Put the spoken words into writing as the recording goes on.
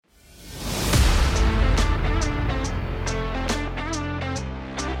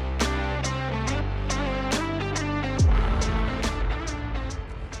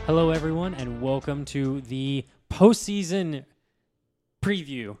Hello, everyone, and welcome to the postseason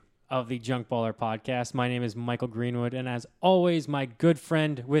preview of the Junk Baller podcast. My name is Michael Greenwood, and as always, my good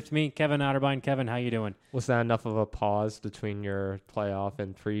friend with me, Kevin Otterbein. Kevin, how you doing? Was that enough of a pause between your playoff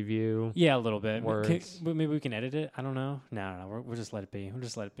and preview? Yeah, a little bit. Words? Maybe we can edit it. I don't know. No. We'll just let it be.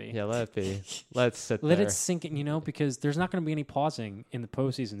 Yeah, let it be. Let's sit Let there. it sink in, because there's not going to be any pausing in the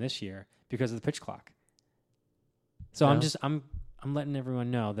postseason this year because of the pitch clock. So No? I'm letting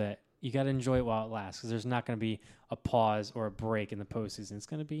everyone know that you got to enjoy it while it lasts, because there's not going to be a pause or a break in the postseason. It's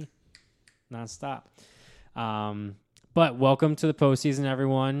going to be nonstop. But welcome to the postseason,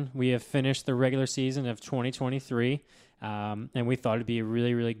 everyone. We have finished the regular season of 2023, and we thought it'd be a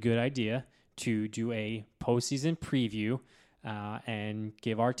really, really good idea to do a postseason preview and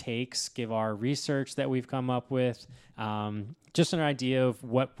give our takes, give our research that we've come up with, just an idea of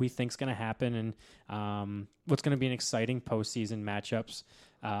what we think is going to happen and what's going to be an exciting postseason matchups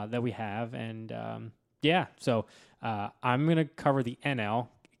that we have. And so I'm going to cover the NL.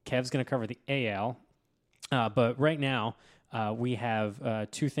 Kev's going to cover the AL. But right now, we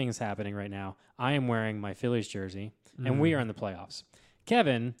have two things happening right now. I am wearing my Phillies jersey, and we are in the playoffs.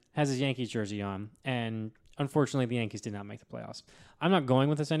 Kevin has his Yankees jersey on, and unfortunately, the Yankees did not make the playoffs. I'm not going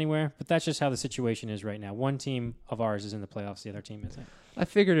with this anywhere, but that's just how the situation is right now. One team of ours is in the playoffs, the other team isn't. I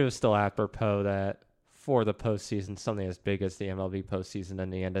figured it was still apropos that for the postseason, something as big as the MLB postseason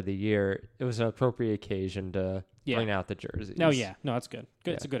and the end of the year, it was an appropriate occasion to bring out the jerseys. Oh, yeah. No, that's good.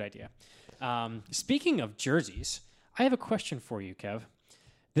 Yeah. It's a good idea. Speaking of jerseys, I have a question for you, Kev.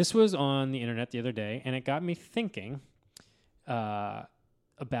 This was on the internet the other day, and it got me thinking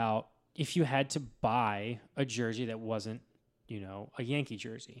about if you had to buy a jersey that wasn't, a Yankee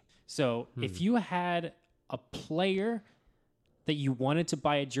jersey. So if you had a player that you wanted to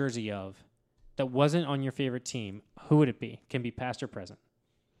buy a jersey of that wasn't on your favorite team, who would it be? Can be past or present.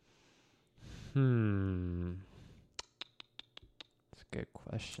 That's a good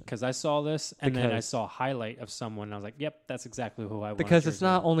question. Because I saw this, and then I saw a highlight of someone, and I was like, yep, that's exactly who I want. Because it's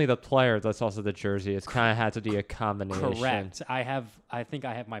not only the player, that's also the jersey. It's kind of had to be a combination. Correct. I think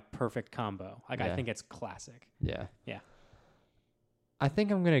I have my perfect combo. I think it's classic. Yeah. Yeah. I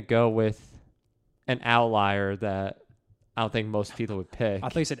think I'm going to go with an outlier that I don't think most people would pick. I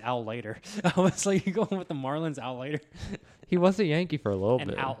thought you said Al later. I was like, you going with the Marlins Al later? He was a Yankee for a little bit.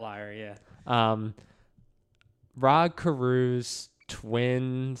 An outlier, yeah. Rod Carews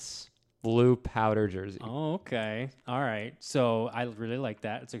Twins blue powder jersey. Oh, okay. All right. So I really like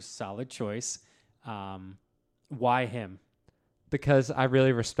that. It's a solid choice. Why him? Because I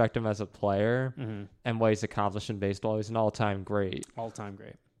really respect him as a player and what he's accomplished in baseball. He's an all-time great. All-time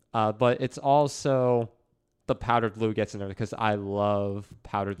great. But it's also the powdered blue gets in there because I love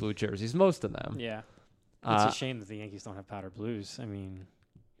powdered blue jerseys, most of them. Yeah. It's a shame that the Yankees don't have powdered blues. I mean,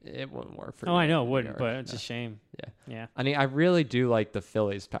 it wouldn't work for me. Oh, I know it wouldn't, but it's a shame. Yeah. I mean, I really do like the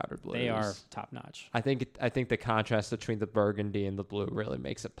Phillies powdered blues. They are top-notch. I think the contrast between the burgundy and the blue really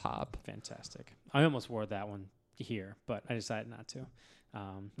makes it pop. Fantastic. I almost wore that one here, but I decided not to.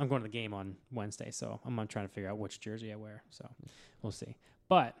 I'm going to the game on Wednesday, so I'm trying to figure out which jersey I wear, so we'll see.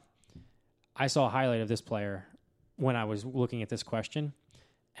 But I saw a highlight of this player when I was looking at this question,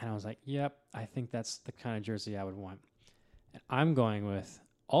 and I was like, yep, I think that's the kind of jersey I would want. And I'm going with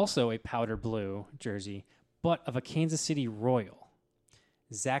also a powder blue jersey, but of a Kansas City Royal,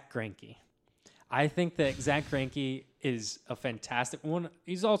 Zach Greinke. I think that Zach Greinke is a fantastic one.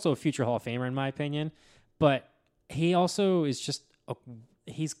 He's also a future Hall of Famer, in my opinion, but he also is just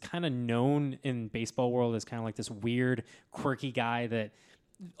he's kind of known in baseball world as kind of like this weird, quirky guy that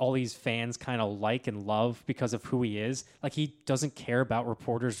all these fans kind of like and love because of who he is. Like, he doesn't care about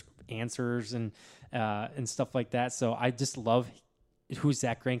reporters' answers and stuff like that. So I just love who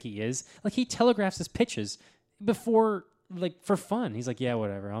Zach Greinke is. Like, he telegraphs his pitches before, like, for fun. He's like, yeah,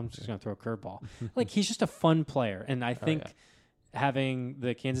 whatever. I'm just going to throw a curveball. Like, he's just a fun player. And I think having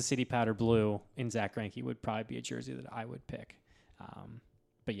the Kansas City powder blue in Zach Greinke would probably be a jersey that I would pick.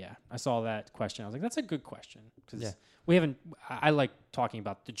 But yeah, I saw that question. I was like, that's a good question. Because I like talking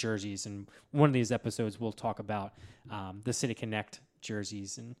about the jerseys. And one of these episodes, we'll talk about the City Connect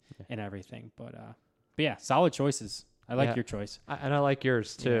jerseys and everything. But yeah, solid choices. I like your choice. And I like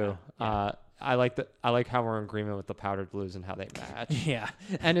yours too. Yeah. I like how we're in agreement with the powdered blues and how they match. Yeah.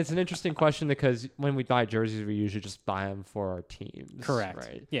 And it's an interesting question because when we buy jerseys, we usually just buy them for our teams. Correct.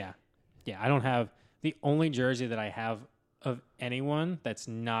 Right. Yeah. Yeah. I don't have the only jersey that I have of anyone that's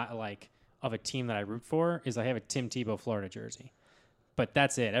not like of a team that I root for is I have a Tim Tebow Florida jersey. But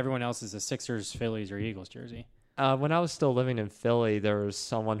that's it. Everyone else is a Sixers, Phillies, or Eagles jersey. When I was still living in Philly, there was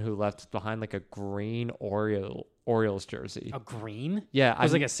someone who left behind like a green Orioles jersey. A green? Yeah, it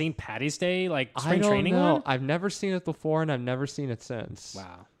was like a St. Patty's Day spring training know. one. I've never seen it before, and I've never seen it since.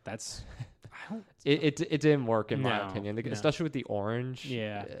 Wow, that's. I don't. It didn't work in my opinion, especially with the orange.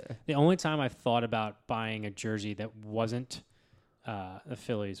 Yeah. The only time I've thought about buying a jersey that wasn't the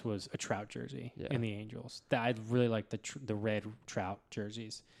Phillies was a Trout jersey in the Angels. I really like the red Trout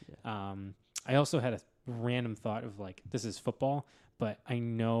jerseys. Yeah. I also had a random thought of this is football, but I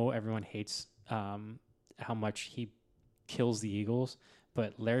know everyone hates how much he kills the Eagles,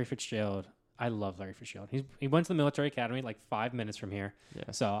 but Larry Fitzgerald. I love Larry Fitzgerald. He went to the military academy 5 minutes from here. Yeah.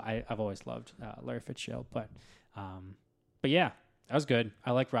 So I've always loved Larry Fitzgerald. But yeah, that was good.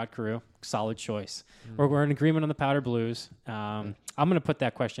 I like Rod Carew. Solid choice. We're in agreement on the powder blues. I'm going to put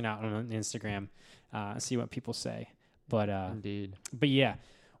that question out on Instagram, see what people say. But indeed. But yeah,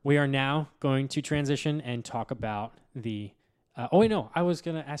 we are now going to transition and talk about the. I was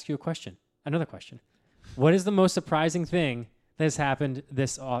going to ask you a question. Another question. What is the most surprising thing that has happened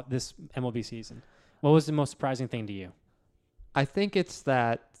this MLB season? What was the most surprising thing to you? I think it's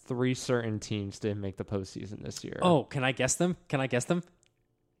that 3 certain teams didn't make the postseason this year. Oh, can I guess them?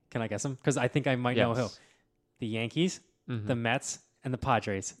 Because I think I might know who. The Yankees, the Mets, and the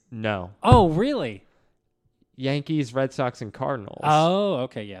Padres. No. Oh, really? Yankees, Red Sox, and Cardinals. Oh,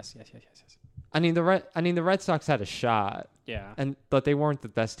 okay. Yes. I mean the Red Sox had a shot. Yeah. But they weren't the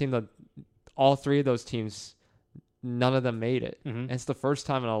best team. All 3 of those teams, none of them made it. Mm-hmm. And it's the first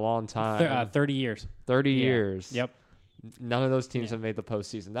time in a long time. 30 years. 30 years. Yep. None of those teams have made the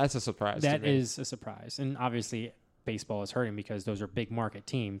postseason. That's a surprise to me. That is a surprise. And obviously, baseball is hurting because those are big market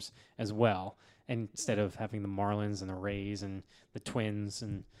teams as well. And instead of having the Marlins and the Rays and the Twins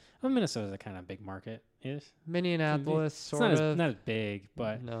and Minnesota's a kind of big market. Minneapolis, sort of. Not as big,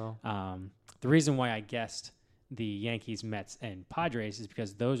 but no. The reason why I guessed the Yankees, Mets, and Padres is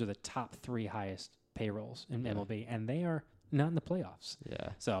because those are the top 3 highest payrolls in MLB, and they are not in the playoffs. Yeah.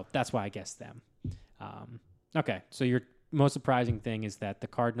 So that's why I guessed them. Okay, so your most surprising thing is that the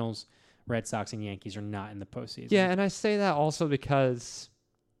Cardinals, Red Sox, and Yankees are not in the postseason. Yeah, and I say that also because,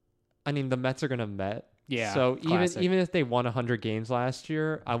 the Mets are going to Met. Yeah. So even if they won 100 games last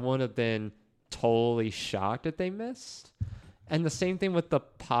year, I wouldn't have been totally shocked if they missed. And the same thing with the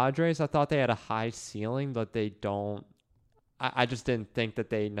Padres. I thought they had a high ceiling, but they don't. I just didn't think that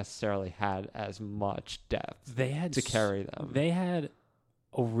they necessarily had as much depth to carry them. They had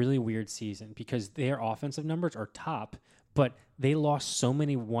a really weird season because their offensive numbers are top, but they lost so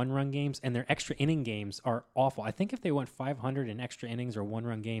many one-run games, and their extra inning games are awful. I think if they went 500 in extra innings or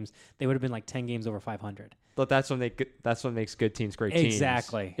one-run games, they would have been 10 games over 500. But that's what makes good teams great teams.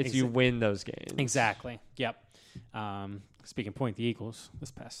 Exactly. It's you win those games. Exactly. Yep. Speaking point, the Eagles this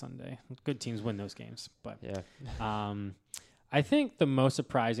past Sunday. Good teams win those games. But yeah. I think the most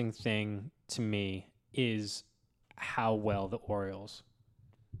surprising thing to me is how well the Orioles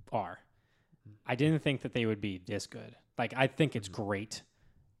are. I didn't think that they would be this good. I think it's great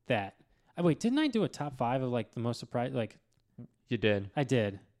that. Wait, didn't I do a top 5 of the most surprising? You did. I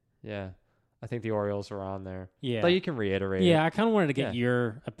did. Yeah, I think the Orioles were on there. Yeah, but you can reiterate. Yeah, I kind of wanted to get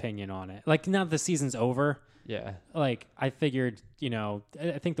your opinion on it. Now that the season's over. Yeah. I figured, I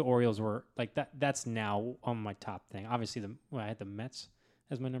think the Orioles were that. That's now on my top thing. Obviously, I had the Mets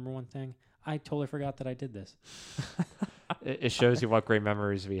as my number 1 thing. I totally forgot that I did this. It shows you what great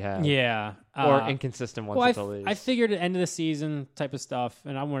memories we have. Yeah. Or inconsistent ones at the least. I figured at end of the season type of stuff,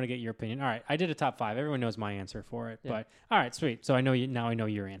 and I want to get your opinion. All right, I did a top 5. Everyone knows my answer for it. Yeah. But all right, sweet. So I know now I know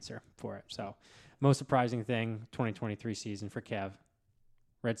your answer for it. So most surprising thing, 2023 season for Kev.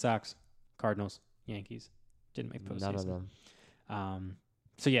 Red Sox, Cardinals, Yankees. Didn't make postseason. None of them.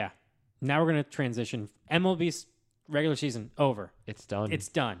 So yeah, now we're going to transition. MLB's regular season over. It's done. It's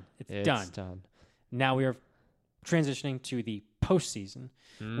done. It's done. Now we are transitioning to the postseason,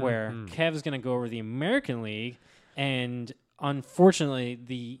 where Kev's going to go over the American League, and unfortunately,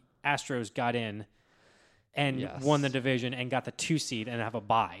 the Astros got in and won the division and got the 2 seed and have a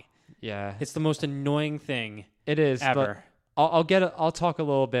bye. Yeah, it's the most annoying thing. It is ever. But I'll talk a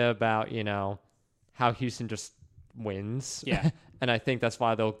little bit about how Houston just wins. Yeah, and I think that's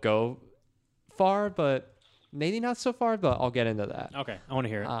why they'll go far, but maybe not so far. But I'll get into that. Okay, I want to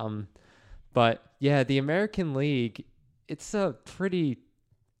hear it. But yeah, the American League, it's pretty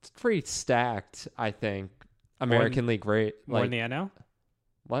stacked, I think. American League great. More than the NL?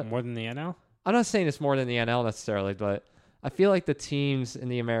 What? More than the NL? I'm not saying it's more than the NL necessarily, but I feel like the teams in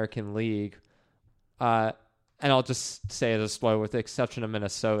the American League, and I'll just say it as slow with the exception of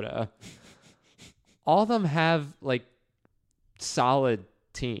Minnesota, all of them have solid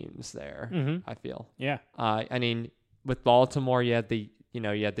teams there, I feel. Yeah. With Baltimore, you had the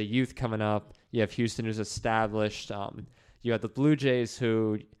youth coming up. You have Houston, who's established. You have the Blue Jays,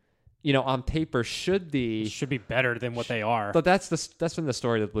 who, on paper should be better than what they are. But that's been the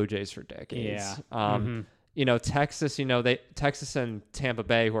story of the Blue Jays for decades. Yeah. Texas, Texas and Tampa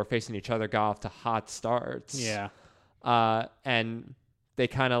Bay, who are facing each other, got off to hot starts. Yeah. And they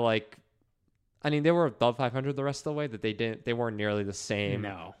kind of they were above 500 the rest of the way. That they weren't nearly the same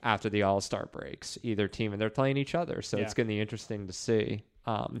after the All-Star breaks, either team, and they're playing each other. So it's going to be interesting to see.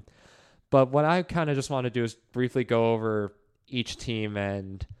 But what I kind of just want to do is briefly go over each team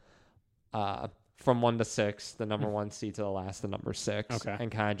and from 1 to 6, the number 1 seed to the last, the number 6, and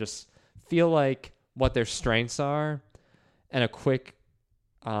kind of just feel like what their strengths are and a quick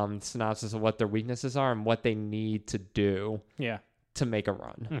synopsis of what their weaknesses are and what they need to do to make a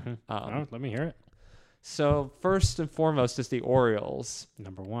run. Let me hear it. So first and foremost is the Orioles.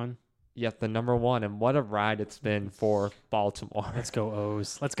 Number 1. Yep, the number 1, and what a ride it's been for Baltimore. Let's go,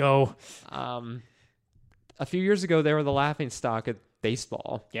 O's. Let's go. A few years ago, they were the laughingstock of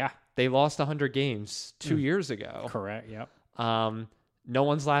baseball. Yeah. They lost 100 games 2 years ago. Correct, yep. No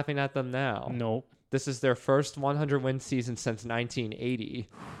one's laughing at them now. Nope. This is their first 100-win season since 1980.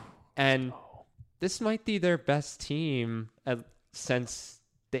 And this might be their best team since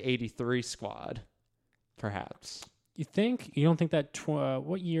the 83 squad, perhaps. You don't think that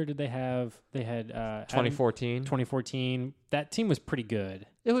what year did they have? They had 2014. 2014. That team was pretty good.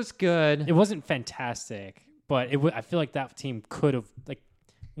 It was good. It wasn't fantastic, but I feel like that team could have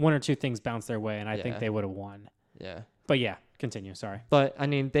one or two things bounced their way, and I think they would have won. Yeah. But yeah, continue. Sorry. But I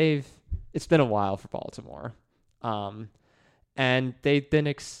mean, it's been a while for Baltimore. And they've been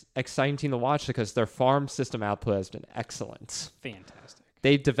exciting team to watch because their farm system output has been excellent. Fantastic.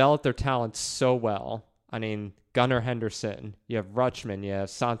 They've developed their talent so well. I mean, Gunnar Henderson, you have Rutschman, you have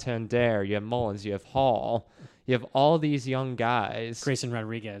Santander, you have Mullins, you have Hall. You have all these young guys. Grayson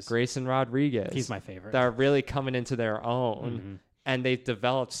Rodriguez. He's my favorite. That are really coming into their own. And they've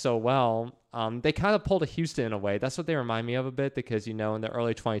developed so well. They kind of pulled a Houston in a way. That's what they remind me of a bit because, in the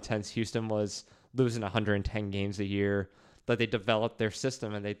early 2010s, Houston was losing 110 games a year. But they developed their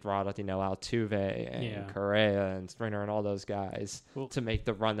system and they brought up, Altuve and Correa and Springer and all those guys to make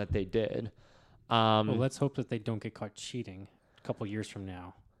the run that they did. Well, let's hope that they don't get caught cheating a couple years from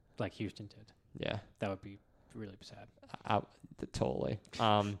now like Houston did. Yeah. That would be really sad. Totally.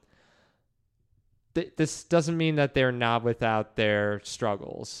 This doesn't mean that they're not without their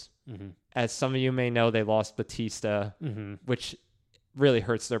struggles. As some of you may know, they lost Batista, which really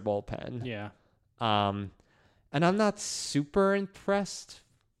hurts their bullpen. Yeah. And I'm not super impressed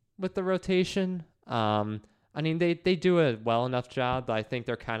with the rotation. I mean, they do a well enough job, but I think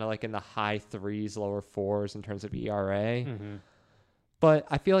they're kind of in the high 3s, lower 4s in terms of ERA. But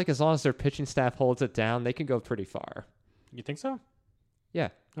I feel like as long as their pitching staff holds it down, they can go pretty far. You think so? Yeah.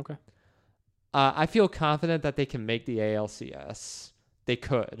 Okay. I feel confident that they can make the ALCS. They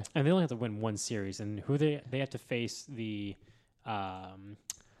could. And they only have to win one series. And who they have to face the...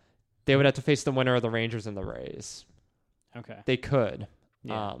 They would have to face the winner of the Rangers and the Rays. Okay. They could.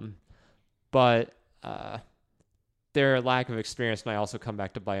 Yeah. But their lack of experience might also come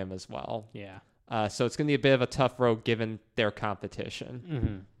back to bite them as well. Yeah. So it's going to be a bit of a tough road given their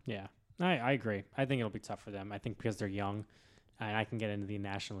competition. Yeah. I agree. I think it'll be tough for them. I think because they're young, and I can get into the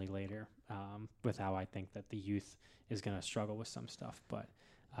National League later with how I think that the youth is going to struggle with some stuff. But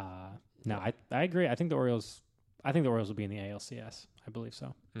no, I agree. I think the Orioles will be in the ALCS. I believe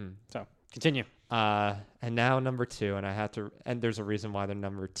so. So continue. And now number 2, and there's a reason why they're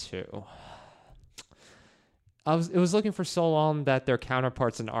number 2. It was looking for so long that their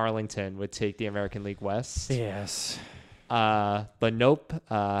counterparts in Arlington would take the American League West. Yes. But nope.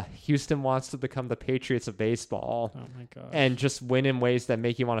 Houston wants to become the Patriots of baseball. Oh my gosh. And just win in ways that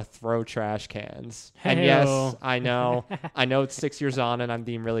make you want to throw trash cans. Hey-o. And yes, I know it's 6 years on and I'm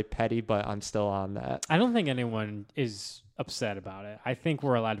being really petty, but I'm still on that. I don't think anyone is upset about it. I think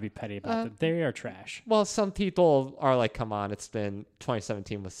we're allowed to be petty about it. They are trash. Well, some people are like, come on, it's been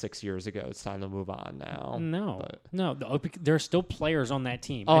 2017 was 6 years ago. It's time to move on now. No. There are still players on that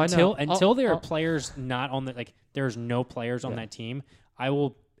team. Oh, until there are players not on the, there's no players on that team, I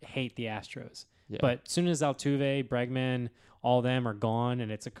will hate the Astros. Yeah. But as soon as Altuve, Bregman, all of them are gone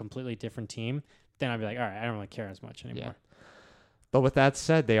and it's a completely different team, then I'll be like, all right, I don't really care as much anymore. Yeah. But with that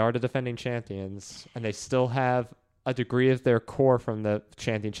said, they are the defending champions and they still have a degree of their core from the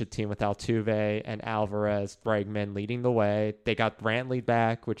championship team with Altuve and Alvarez, Bregman leading the way. They got Brantley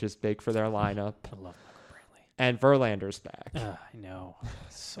back, which is big for their lineup. I love Michael Brantley. And Verlander's back. I know.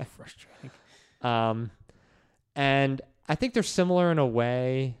 It's so frustrating. And I think they're similar in a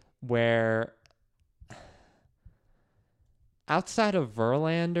way where outside of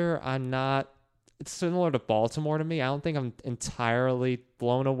Verlander, I'm not it's similar to Baltimore to me. I don't think I'm entirely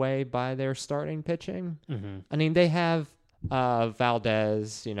blown away by their starting pitching. Mm-hmm. I mean, they have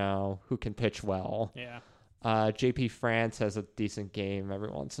Valdez, who can pitch well. Yeah. JP France has a decent game every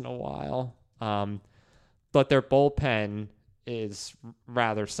once in a while. But their bullpen is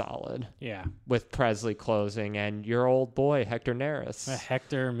rather solid. Yeah. With Presley closing and your old boy, Hector Neris.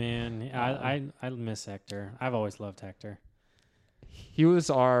 Hector, man. I miss Hector. I've always loved Hector. He was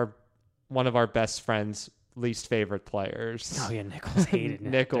one of our best friends' least favorite players. Oh, yeah. Nichols hated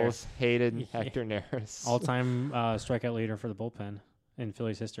Nichols hated Hector Neris. All-time strikeout leader for the bullpen in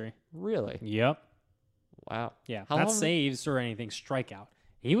Phillies history. Really? Yep. Wow. Yeah. Not saves or anything. Strikeout.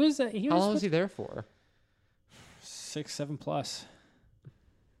 How long was he there for? 6-7 plus.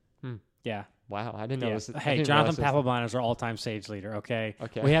 Yeah. Wow, I didn't know. Hey, Jonathan Papelbon is our all-time saves leader. Okay.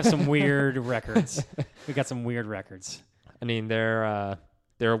 We have some weird records. We got some weird records. I mean, they're a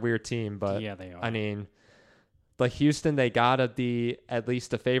weird team, but yeah, they are. I mean, but Houston, they gotta be at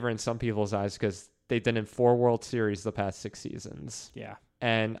least a favor in some people's eyes because they've been in 4 World Series the past 6 seasons. Yeah.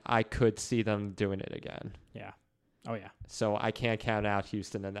 And I could see them doing it again. Yeah. Oh yeah. So I can't count out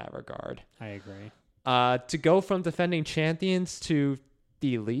Houston in that regard. I agree. To go from defending champions to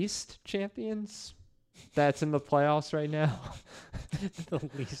the least champions that's in the playoffs right now. The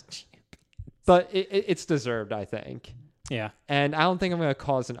least champions. But it's deserved, I think. Yeah. And I don't think I'm going to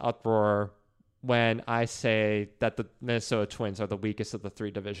cause an uproar when I say that the Minnesota Twins are the weakest of the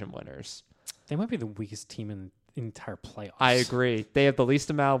 3 division winners. They might be the weakest team in the entire playoffs. I agree. They have the least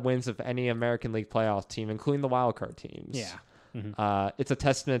amount of wins of any American League playoff team, including the wildcard teams. Yeah. Mm-hmm. It's a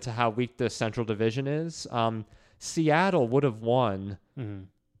testament to how weak the Central Division is. Seattle would have won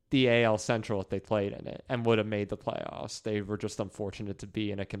the AL Central if they played in it and would have made the playoffs. They were just unfortunate to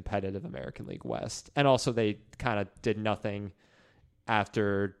be in a competitive American League West. And also they kind of did nothing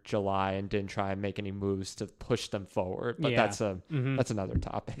after July and didn't try and make any moves to push them forward. But that's another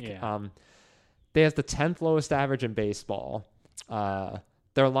topic. Yeah. They have the 10th lowest average in baseball.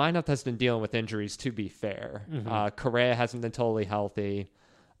 Their lineup has been dealing with injuries, to be fair. Correa hasn't been totally healthy.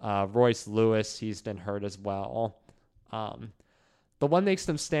 Royce Lewis, he's been hurt as well. The one makes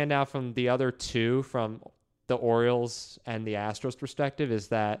them stand out from the other 2, from the Orioles and the Astros perspective, is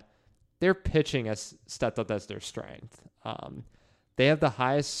that their pitching has stepped up as their strength. They have the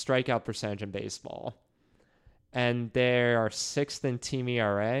highest strikeout percentage in baseball. And they are 6th in team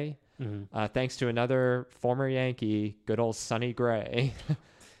ERA. Thanks to another former Yankee, good old Sonny Gray,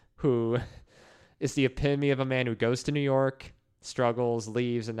 who is the epitome of a man who goes to New York, struggles,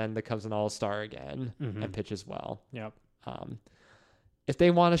 leaves, and then becomes an all-star again and pitches well. Yep. If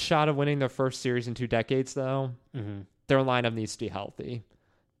they want a shot of winning their first series in 2 decades, though, their lineup needs to be healthy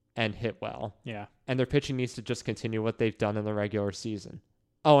and hit well. Yeah. And their pitching needs to just continue what they've done in the regular season.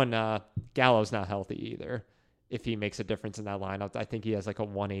 Oh, and Gallo's not healthy either. If he makes a difference in that lineup, I think he has like a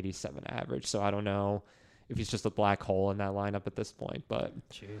 187 average. So I don't know if he's just a black hole in that lineup at this point. But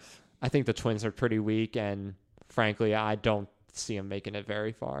I think the Twins are pretty weak, and frankly, I don't see him making it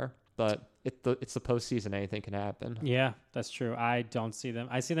very far. But it's the postseason; anything can happen. Yeah, that's true. I don't see them.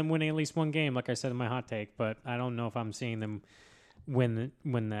 I see them winning at least one game, like I said in my hot take. But I don't know if I'm seeing them win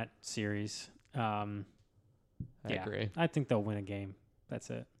that series. I agree. I think they'll win a game. That's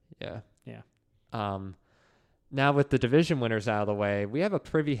it. Yeah. Yeah. Now, with the division winners out of the way, we have a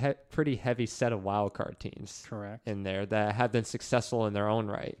pretty heavy set of wildcard teams. Correct. In there that have been successful in their own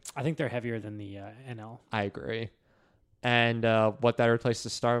right. I think they're heavier than the NL. I agree. And what better place to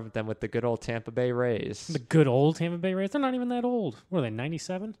start than with the good old Tampa Bay Rays? The good old Tampa Bay Rays? They're not even that old. What are they,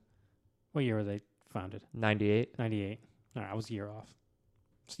 97? What year were they founded? 98. 98. All right, I was a year off.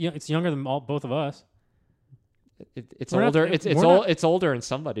 It's younger than both of us. It's older. It's older in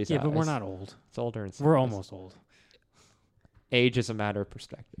somebody's eyes. Yeah, but we're not old. It's older in We're almost old. Age is a matter of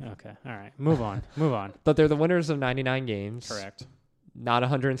perspective. Okay. All right. Move on. Move on. But they're the winners of 99 games. Correct. Not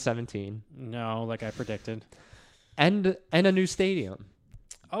 117. No, like I predicted. And a new stadium.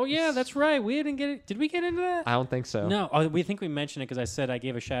 Oh, yeah, that's right. We didn't get it. Did we get into that? I don't think so. No. We think we mentioned it because I said I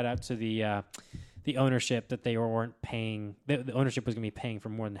gave a shout out to the ownership that they weren't paying. The ownership was going to be paying for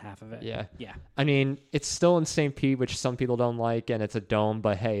more than half of it. Yeah. Yeah. I mean, it's still in St. Pete, which some people don't like, and it's a dome,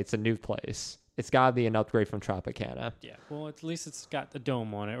 but hey, it's a new place. It's got to be an upgrade from Tropicana. Yeah. Well, at least it's got the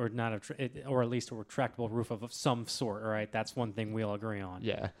dome on it, or not, or at least a retractable roof of some sort. All right. That's one thing we'll agree on.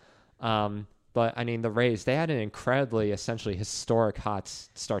 Yeah. But I mean, the Rays, they had an incredibly, essentially historic hot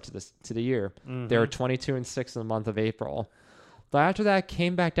start to the year. Mm-hmm. They were 22-6 in the month of April. But after that,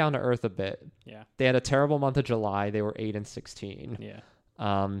 came back down to earth a bit.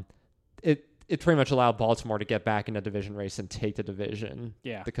 it pretty much allowed Baltimore to get back in the division race and take the division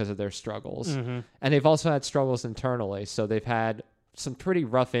because of their struggles. Mm-hmm. And they've also had struggles internally. So they've had some pretty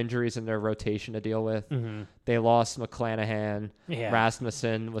rough injuries in their rotation to deal with. Mm-hmm. They lost McClanahan. Yeah.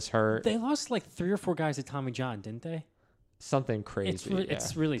 Rasmussen was hurt. They lost like 3 or 4 guys to Tommy John, didn't they? Something crazy.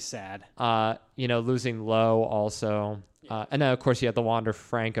 It's really sad. Losing Lowe also. And then, of course, you had the Wander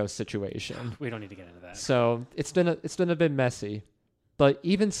Franco situation. We don't need to get into that. So it's been a bit messy. But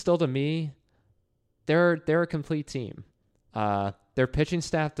even still, to me, they're a complete team. Their pitching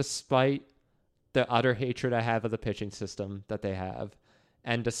staff, despite the utter hatred I have of the pitching system that they have,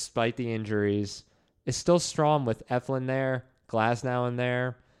 and despite the injuries, is still strong with Eflin there, Glasnow in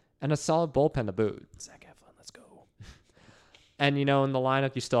there, and a solid bullpen to boot. Zach Eflin, let's go. And, in the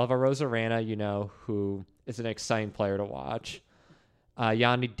lineup, you still have a Rosarena, who is an exciting player to watch.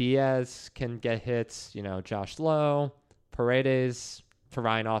 Yandy Diaz can get hits, Josh Lowe, Paredes,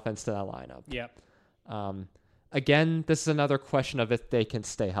 providing offense to that lineup. Yep. Again, this is another question of if they can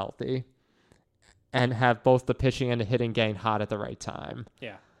stay healthy and have both the pitching and the hitting getting hot at the right time.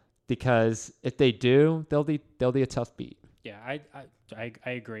 Yeah. Because if they do, they'll be a tough beat. Yeah, I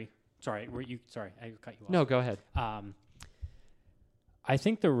agree. Sorry, I cut you off. No, go ahead. I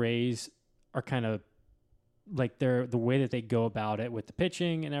think the Rays are kind of like the way that they go about it with the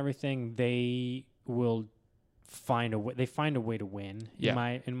pitching and everything. They will find a way. They find a way to win.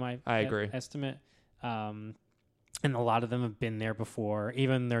 Yeah. In my I agree. estimate. And a lot of them have been there before.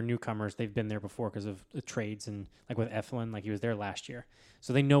 Even their newcomers, they've been there before because of the trades and like with Eflin, like he was there last year.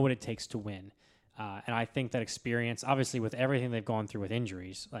 So they know what it takes to win. And I think that experience, obviously with everything they've gone through with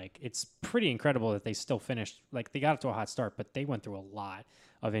injuries, like it's pretty incredible that they still finished. Like they got up to a hot start, but they went through a lot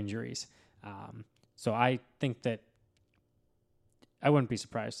of injuries. So I think that I wouldn't be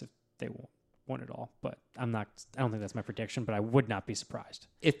surprised if they won it all, but I don't think that's my prediction, but I would not be surprised.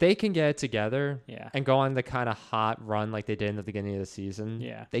 If they can get it together Yeah. and go on the kind of hot run like they did in the beginning of the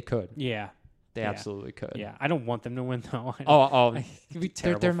season, they could. Yeah. They absolutely could. Yeah. I don't want them to win, though. It'd be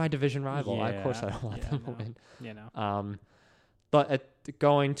terrible. They're my division rival. Yeah. Of course I don't want them to win. You know. But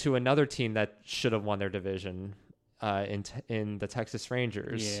going to another team that should have won their division in the Texas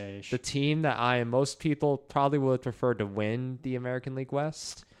Rangers, the team that most people probably would prefer to win the American League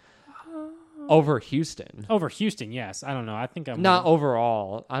West over Houston. Over Houston, yes. I don't know. I think I'm not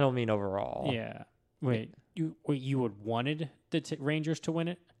overall. I don't mean overall. Yeah. Wait, you would wanted the Rangers to win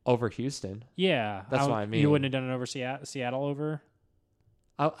it over Houston? Yeah, that's what I mean. You wouldn't have done it over Seattle over.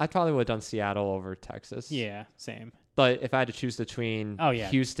 I probably would have done Seattle over Texas. Yeah, same. But if I had to choose between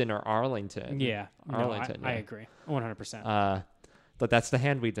Houston or Arlington, Arlington. I agree, 100%. But that's the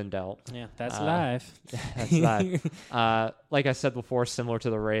hand we've been dealt. Yeah, that's life. That's life. Like I said before, similar to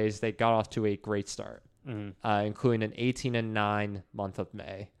the Rays, they got off to a great start, including an 18-9 month of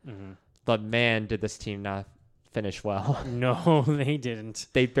May. Mm-hmm. But man, did this team not finish well. No, they didn't.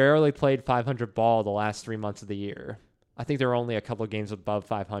 They barely played 500 ball the last 3 months of the year. I think there were only a couple of games above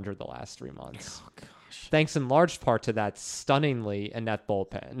 500 the last 3 months. Oh, gosh. Thanks in large part to that stunningly inept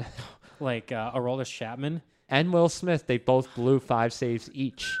bullpen. Like Aroldis Chapman. And Will Smith, they both blew 5 saves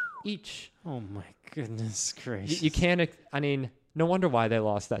each. Oh, my goodness gracious. You can't, no wonder why they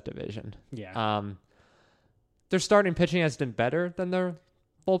lost that division. Yeah. Their starting pitching has been better than their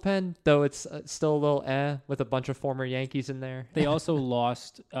bullpen, though it's still a little with a bunch of former Yankees in there. They also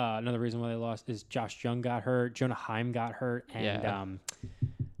lost, another reason why they lost is Josh Jung got hurt, Jonah Heim got hurt, and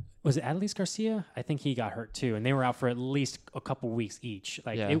was it Adolis Garcia? I think he got hurt too, and they were out for at least a couple weeks each.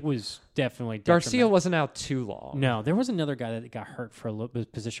 It was definitely Garcia wasn't out too long. No, there was another guy that got hurt for a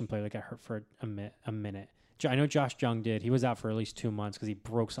position player that got hurt for a minute. I know Josh Jung did. He was out for at least 2 months because he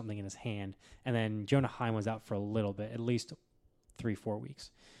broke something in his hand, and then Jonah Heim was out for a little bit, at least 3-4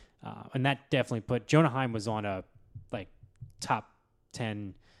 weeks, and that definitely put Jonah Heim was on a top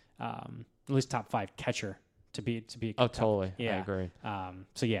 10, at least top 5 catcher. To be totally. Yeah. I agree.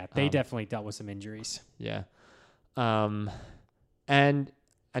 So yeah, they definitely dealt with some injuries. Yeah. And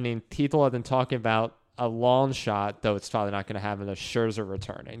people have been talking about a long shot, though it's probably not going to happen, a Scherzer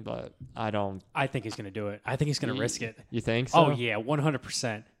returning, but I think he's going to do it. I think he's going to risk it. You think so? Oh yeah,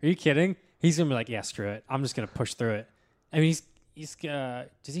 100%. Are you kidding? He's going to be like, yeah, screw it. I'm just going to push through it. I mean, he's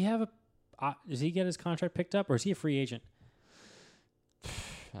does he have does he get his contract picked up, or is he a free agent?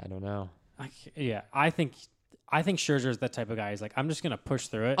 I don't know. I think Scherzer is that type of guy. He's like, I'm just going to push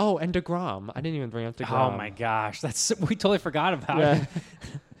through it. Oh, and DeGrom. I didn't even bring up DeGrom. Oh, my gosh. We totally forgot about it.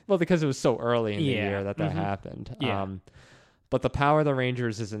 Well, because it was so early in the year that happened. Yeah. But the power of the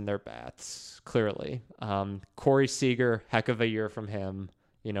Rangers is in their bats, clearly. Corey Seager, heck of a year from him,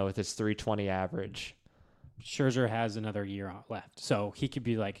 with his .320 average. Scherzer has another year left. So he could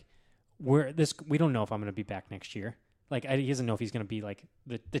be like we don't know if I'm going to be back next year. Like, he doesn't know if he's going to be like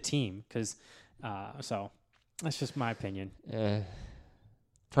the team because so that's just my opinion.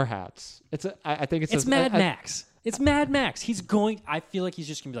 Perhaps I think it's Mad Max. It's Mad Max. I feel like he's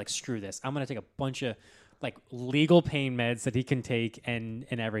just going to be like, screw this. I'm going to take a bunch of like legal pain meds that he can take and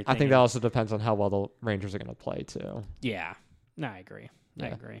everything. I think that also depends on how well the Rangers are going to play too. Yeah. No, I agree. Yeah. I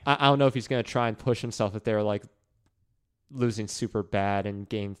agree. I don't know if he's going to try and push himself if they're like losing super bad in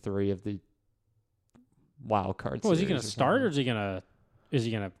Game 3 of the wild card. Well, is he going to start or is he going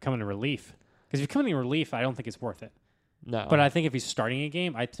to come in relief? Because if he's coming in relief, I don't think it's worth it. No. But I think if he's starting a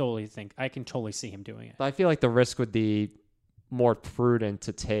game, I can totally see him doing it. But I feel like the risk would be more prudent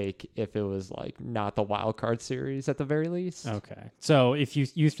to take if it was like not the wild card series at the very least. Okay. So if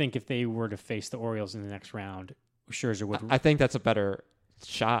you think if they were to face the Orioles in the next round, Scherzer would. I think that's a better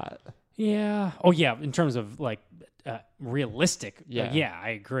shot. Yeah. Oh yeah. In terms of like realistic. Yeah. Yeah, I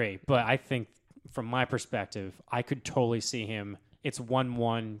agree. But I think from my perspective, I could totally see him. It's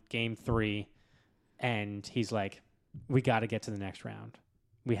 1-1 Game 3, and he's like, we got to get to the next round.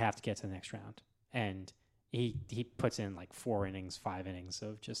 We have to get to the next round. And he puts in like 4 innings, 5 innings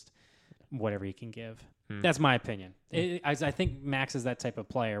of just whatever he can give. That's my opinion. I think Max is that type of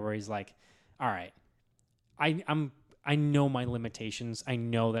player where he's like, all right, I know my limitations. I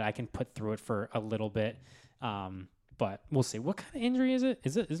know that I can put through it for a little bit. But we'll see. What kind of injury is it?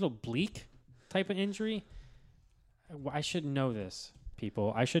 Is it an oblique type of injury? I should know this,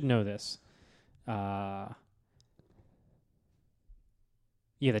 people. I should know this.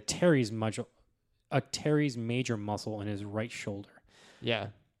 Yeah, the Terry's major muscle in his right shoulder. Yeah.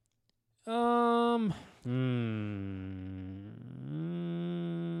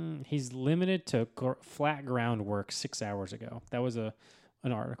 He's limited to flat ground work 6 hours ago. That was an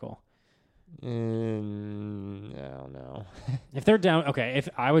article. I don't know. If they're down, okay. If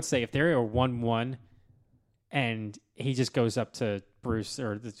I would say if they're 1-1, and he just goes up to Bruce,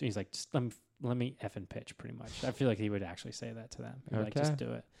 or he's like, just let me effing pitch, pretty much. I feel like he would actually say that to them. Okay. Like, just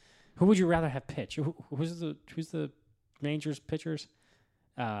do it. Who would you rather have pitch? Who's the Rangers pitchers?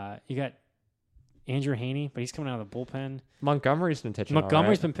 You got Andrew Haney, but he's coming out of the bullpen. Montgomery's been pitching.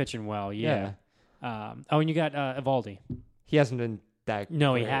 Montgomery's been pitching well, yeah. And you got Evaldi. He hasn't been that.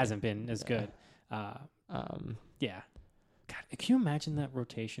 No, great. He hasn't been as good. Yeah. God, can you imagine that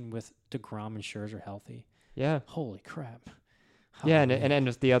rotation with DeGrom and Scherzer healthy? Yeah. Holy crap. Yeah, and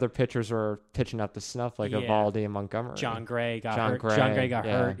the other pitchers were pitching up to snuff, like Evaldi and Montgomery. John Gray got hurt. John Gray got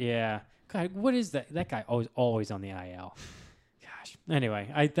hurt. Yeah. God, what is that? That guy always on the IL. Gosh.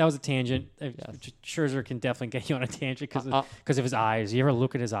 Anyway, that was a tangent. Yes. Scherzer can definitely get you on a tangent because of his eyes. You ever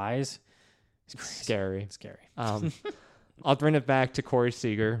look at his eyes? It's scary. It's scary. I'll bring it back to Corey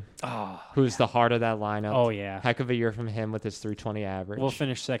Seager, who's the heart of that lineup. Oh, yeah. Heck of a year from him with his 320 average. We'll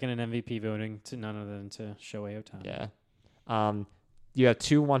finish second in MVP voting to none other than to Shohei Ohtani. Yeah. You have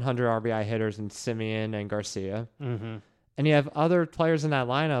 2 100 RBI hitters in Simeon and Garcia. Mm-hmm. And you have other players in that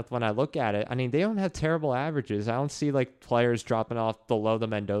lineup. When I look at it, I mean, they don't have terrible averages. I don't see like players dropping off below the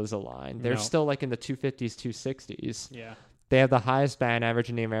Mendoza line. They're still like in the 250s, 260s. Yeah. They have the highest batting average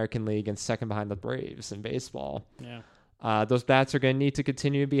in the American League and second behind the Braves in baseball. Yeah. Those bats are going to need to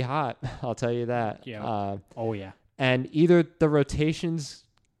continue to be hot. I'll tell you that. Yeah. Yeah. And either the rotation's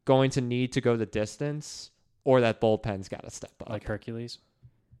going to need to go the distance or that bullpen's got to step up. Like Hercules?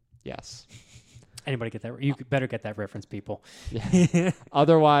 Yes. Anybody get that? You better get that reference, people. Yeah.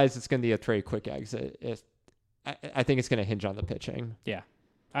 Otherwise, it's going to be a pretty quick exit. I think it's going to hinge on the pitching. Yeah,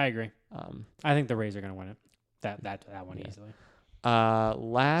 I agree. I think the Rays are going to win it. That one easily.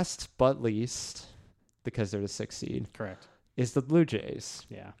 Last but least, because they're the 6th seed. Correct. Is the Blue Jays.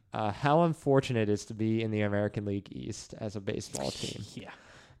 Yeah. How unfortunate it is to be in the American League East as a baseball team. Yeah.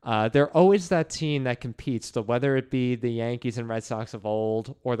 They're always that team that competes. So whether it be the Yankees and Red Sox of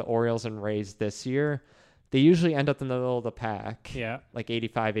old or the Orioles and Rays this year, they usually end up in the middle of the pack. Yeah. Like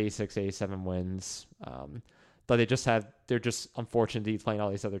 85, 86, 87 wins. But they're just unfortunate to be playing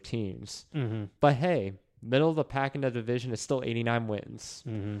all these other teams. Mm-hmm. But hey, middle of the pack in the division is still 89 wins.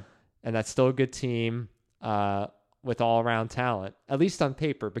 Mm-hmm. And that's still a good team with all-around talent, at least on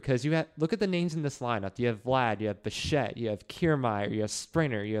paper, because look at the names in this lineup. You have Vlad, you have Bichette, you have Kiermaier, you have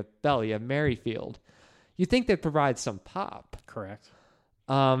Springer, you have Bell, you have Merrifield. You think they'd provide some pop. Correct.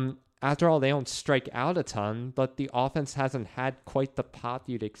 After all, they don't strike out a ton, but the offense hasn't had quite the pop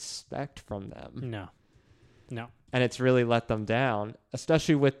you'd expect from them. No. And it's really let them down,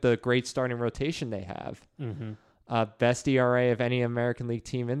 especially with the great starting rotation they have. Mm-hmm. Best ERA of any American League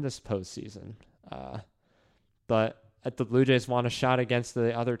team in this postseason. But if the Blue Jays want a shot against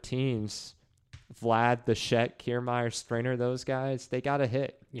the other teams, Vlad, Bichette, Kiermaier, Springer, those guys, they got to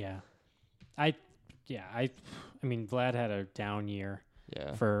hit. Yeah. I mean, Vlad had a down year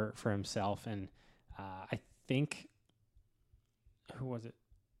Yeah. for himself, and I think who was it?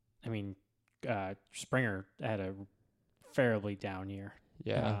 I mean, Springer had a fairly down year.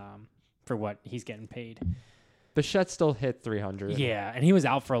 Yeah. For what he's getting paid. Bichette still hit 300. Yeah, and he was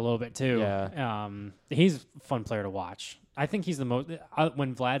out for a little bit too. Yeah. He's a fun player to watch. I think he's the most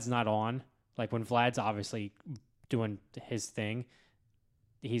when Vlad's not on, like when Vlad's obviously doing his thing,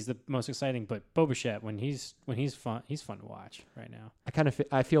 he's the most exciting. But Bo Bichette, when he's fun to watch right now.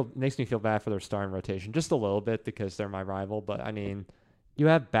 I feel makes me feel bad for their starting rotation just a little bit because they're my rival. But I mean, you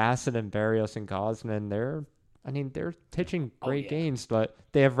have Bassett and Barrios and Gosman. They're pitching great games, but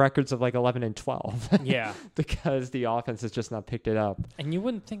they have records of like 11 and 12. Yeah, because the offense has just not picked it up. And you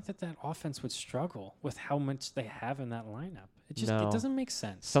wouldn't think that offense would struggle with how much they have in that lineup. It just No. it doesn't make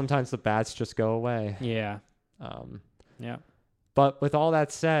sense. Sometimes the bats just go away. Yeah. Yeah. But with all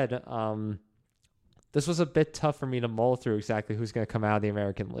that said, this was a bit tough for me to mull through exactly who's going to come out of the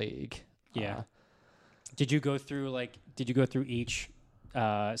American League. Yeah. Did you go through each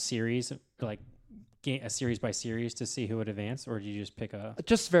series, like a series by series, to see who would advance, or did you just pick a?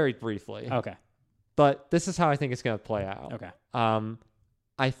 Just very briefly. Okay. But this is how I think it's going to play out. Okay.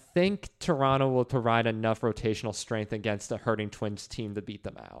 I think Toronto will provide enough rotational strength against a hurting Twins team to beat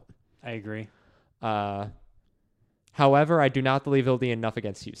them out. I agree. However, I do not believe it'll be enough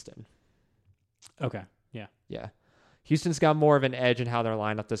against Houston. Okay. Yeah. Yeah. Houston's got more of an edge in how their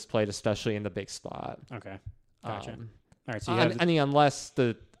lineup is played, especially in the big spot. Okay. Gotcha. All right. So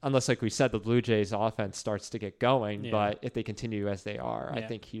unless, like we said, the Blue Jays offense starts to get going, Yeah. but if they continue as they are, Yeah. I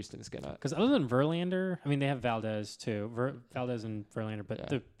think Houston's going to. Because other than Verlander, I mean, they have Valdez too, Valdez and Verlander, but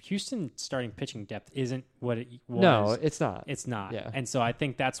the Houston starting pitching depth isn't what it was. No, it's not. It's not. Yeah. And so I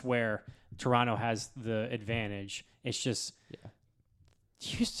think that's where Toronto has the advantage. It's just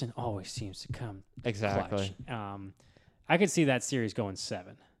Houston always seems to come Exactly. clutch. I could see that series going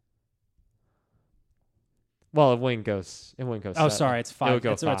 7. Well, it wouldn't go 7. Sorry, it's 5. It would go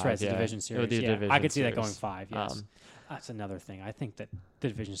That's right. 5, It's a division series. It would be a division I could see series. that going 5. Yes, that's another thing. I think that the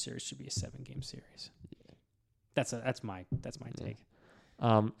division series should be a 7-game series. That's my take.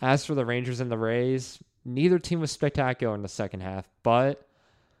 As for the Rangers and the Rays, neither team was spectacular in the second half, but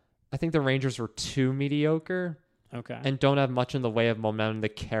I think the Rangers were too mediocre. Okay. And don't have much in the way of momentum to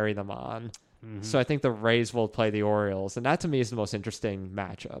carry them on. Mm-hmm. So I think the Rays will play the Orioles, and that to me is the most interesting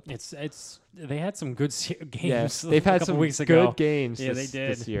matchup. They had some good games. Yes, they've had some weeks good ago. games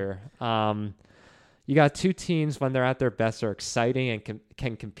this year. You got two teams when they're at their best are exciting and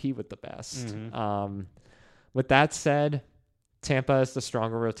can compete with the best. Mm-hmm. With that said, Tampa is the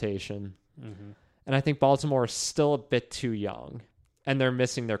stronger rotation, and I think Baltimore is still a bit too young, and they're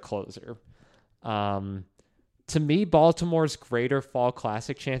missing their closer. To me, Baltimore's greater fall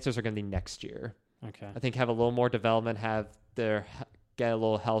classic chances are going to be next year. Okay. I think have a little more development, get a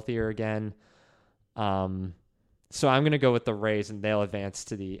little healthier again. So I'm going to go with the Rays, and they'll advance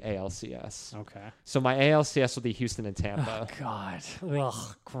to the ALCS. Okay. So my ALCS will be Houston and Tampa. Oh, God.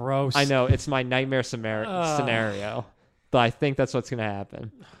 Ugh, gross. I know, it's my nightmare scenario, but I think that's what's going to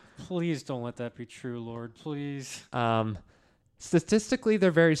happen. Please don't let that be true, Lord. Please. Statistically,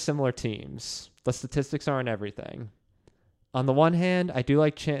 they're very similar teams. The statistics aren't everything. On the one hand, I do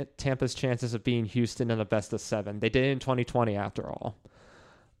like Tampa's chances of being Houston in the best of 7. They did it in 2020 after all.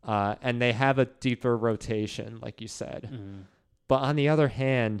 And they have a deeper rotation, like you said. Mm. But on the other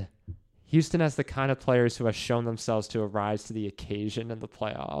hand, Houston has the kind of players who have shown themselves to arise to the occasion in the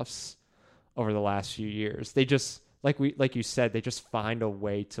playoffs over the last few years. They just, like you said, they just find a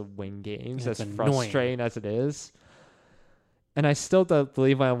way to win games, as frustrating as it is. And I still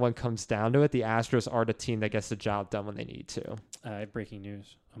believe when one comes down to it, the Astros are the team that gets the job done when they need to. Breaking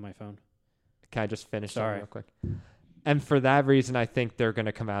news on my phone. Can I just finish that real quick? And for that reason, I think they're going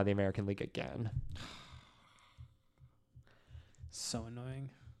to come out of the American League again. So annoying.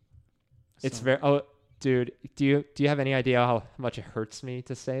 It's very. Oh, dude, do you have any idea how much it hurts me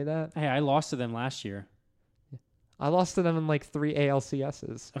to say that? Hey, I lost to them last year. I lost to them in like 3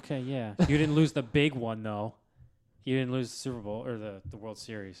 ALCSs. Okay, yeah. You didn't lose the big one though. You didn't lose the Super Bowl or the World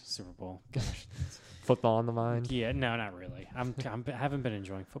Series Super Bowl. Gosh. Football on the mind? Yeah, no, not really. I haven't been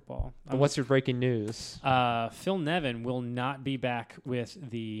enjoying football. But what's your breaking news? Phil Nevin will not be back with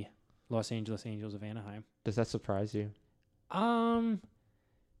the Los Angeles Angels of Anaheim. Does that surprise you? Not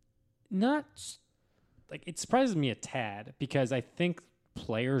like it surprises me a tad because I think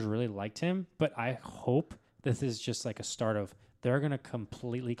players really liked him, but I hope this is just like a start of they're going to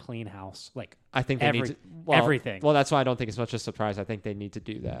completely clean house. Like I think they need to, everything. Well, that's why I don't think it's much of a surprise. I think they need to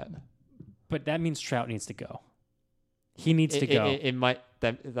do that. But that means Trout needs to go. He needs to go. It might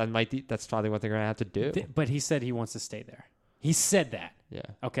that's probably what they're gonna have to do. But he said he wants to stay there. He said that. Yeah.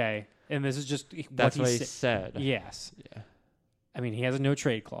 Okay. And this is just That's what he said. said. Yes. Yeah. I mean, he has a no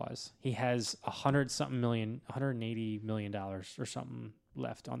trade clause. He has $180 million or something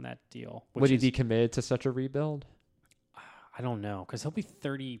left on that deal. Would he be committed to such a rebuild? I don't know, because he'll be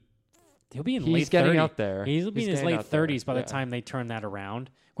 30. He'll be in He's late 30s. getting out there. He'll be in his late 30s by the Yeah. time they turn that around.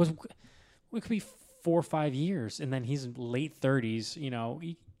 Because it could be 4 or 5 years, and then he's in late 30s. You know,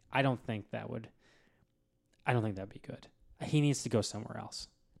 I don't think that'd be good. He needs to go somewhere else,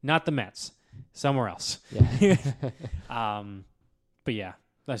 not the Mets, somewhere else. Yeah. But yeah,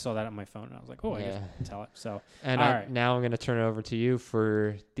 I saw that on my phone, and I was like, oh, I can tell it. So, and now I'm going to turn it over to you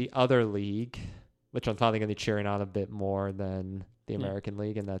for the other league, which I'm probably going to be cheering on a bit more than the American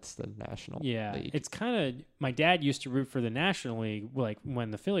League, and that's the National League. It's kind of, my dad used to root for the National League, like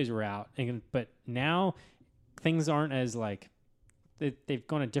when the Phillies were out, but now things aren't as like, they've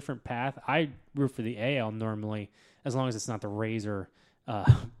gone a different path. I root for the AL normally, as long as it's not the Rays or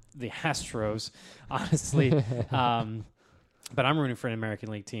the Astros, honestly. But I'm rooting for an American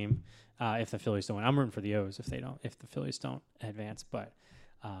League team if the Phillies don't win. I'm rooting for the O's if the Phillies don't advance. But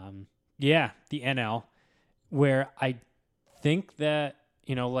the NL, where I think that,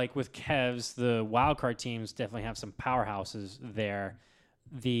 you know, like with Kevs, the wild card teams definitely have some powerhouses there.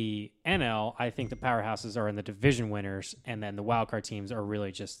 The NL, I think the powerhouses are in the division winners, and then the wild card teams are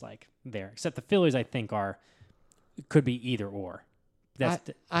really just like there. Except the Phillies, I think, could be either or.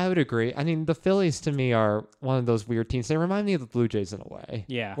 I would agree. I mean, the Phillies to me are one of those weird teams. They remind me of the Blue Jays in a way.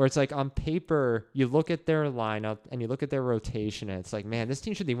 Yeah. Where it's like on paper, you look at their lineup and you look at their rotation, and it's like, man, this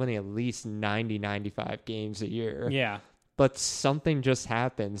team should be winning at least 90, 95 games a year. Yeah. But something just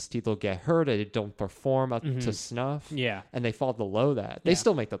happens. People get hurt. They don't perform up to snuff. Yeah. And they fall below that. They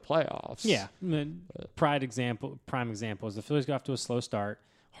still make the playoffs. Yeah. Prime example is the Phillies got off to a slow start.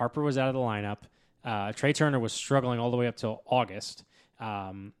 Harper was out of the lineup. Trey Turner was struggling all the way up till August.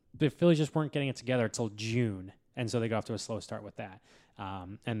 The Phillies just weren't getting it together until June, and so they got off to a slow start with that.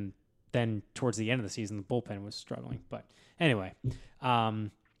 And then towards the end of the season, the bullpen was struggling. But anyway,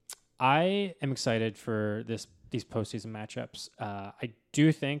 I am excited for these postseason matchups. I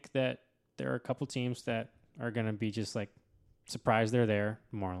do think that there are a couple teams that are going to be just like surprised they're there,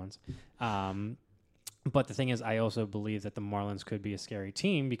 Marlins. But the thing is, I also believe that the Marlins could be a scary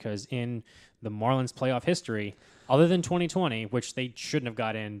team because in the Marlins playoff history, other than 2020, which they shouldn't have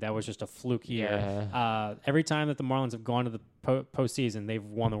got in, that was just a fluke year. Yeah. Every time that the Marlins have gone to the postseason, they've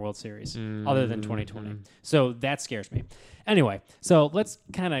won the World Series, other than 2020. So that scares me. Anyway, so let's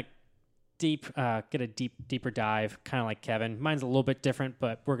kind of get a deeper dive, kind of like Kevin. Mine's a little bit different,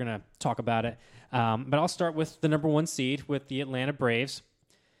 but we're going to talk about it. But I'll start with the number 1 seed with the Atlanta Braves.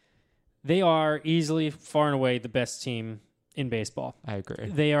 They are easily, far and away, the best team in baseball. I agree.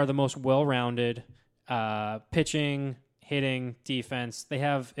 They are the most well-rounded, pitching, hitting, defense. They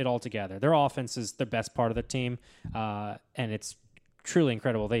have it all together. Their offense is the best part of the team, and it's truly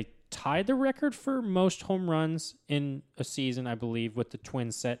incredible. They tied the record for most home runs in a season, I believe, with the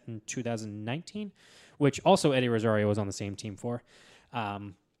Twins set in 2019, which also Eddie Rosario was on the same team for.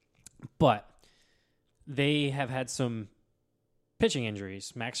 But they have had some pitching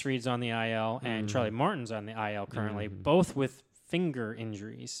injuries. Max Fried's on the IL and Charlie Martin's on the IL currently, both with finger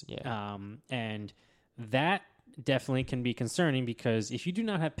injuries. Yeah. And that definitely can be concerning because if you do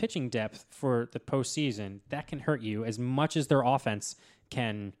not have pitching depth for the postseason, that can hurt you as much as their offense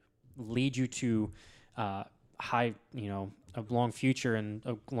can lead you to a long future and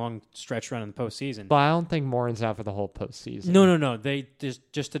a long stretch run in the postseason. But I don't think Morin's out for the whole postseason. No. They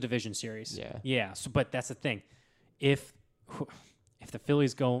just a division series. Yeah. So, but that's the thing. If the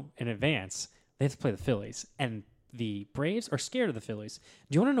Phillies go in advance, they have to play the Phillies, and the Braves are scared of the Phillies.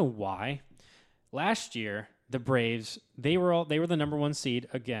 Do you want to know why? Last year, the Braves they were the number 1 seed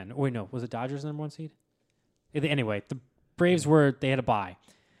again. Oh, wait, no, was the Dodgers the number 1 seed? Anyway, the Braves they had a bye,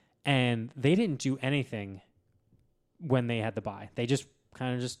 and they didn't do anything when they had the bye. They just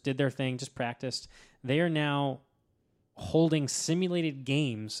kind of did their thing, just practiced. They are now holding simulated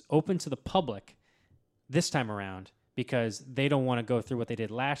games open to the public this time around, because they don't want to go through what they did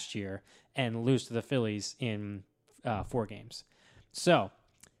last year and lose to the Phillies in 4 games. So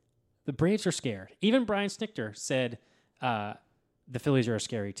the Braves are scared. Even Brian Snitker said the Phillies are a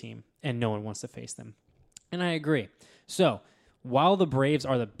scary team and no one wants to face them. And I agree. So while the Braves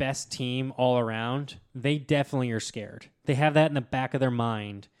are the best team all around, they definitely are scared. They have that in the back of their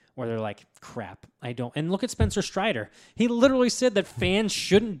mind where they're like, crap, I don't. And look at Spencer Strider. He literally said that fans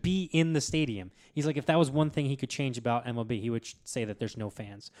shouldn't be in the stadium. He's like, if that was one thing he could change about MLB, he would say that there's no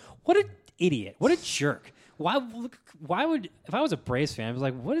fans. What an idiot. What a jerk. Why would, if I was a Braves fan, I was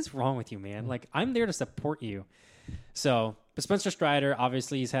like, what is wrong with you, man? Like, I'm there to support you. So, but Spencer Strider,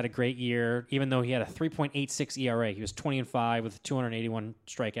 obviously, he's had a great year, even though he had a 3.86 ERA. He was 20-5 with 281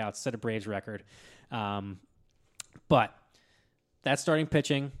 strikeouts, set a Braves record. But that starting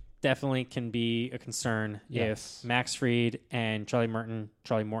pitching definitely can be a concern if Max Fried and Charlie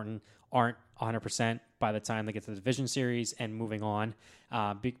Morton aren't 100% by the time they get to the division series and moving on.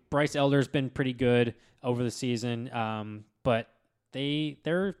 Bryce Elder's been pretty good over the season, but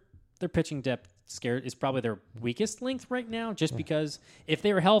their pitching depth is probably their weakest link right now, just because if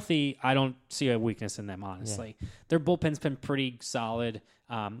they were healthy, I don't see a weakness in them, honestly. Yeah. Their bullpen's been pretty solid,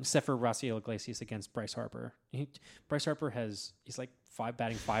 except for Rafael Iglesias against Bryce Harper. Bryce Harper he's like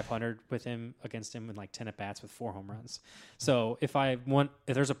batting 500 with him against him in like 10 at-bats with 4 home runs. So if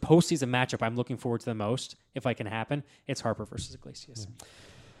there's a postseason matchup I'm looking forward to the most, if I can happen, it's Harper versus Iglesias.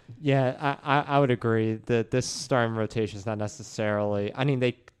 Yeah, I would agree that this starting rotation is not necessarily. I mean,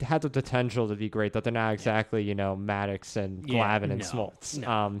 they had the potential to be great, but they're not exactly, Maddox and Glavine and Smoltz.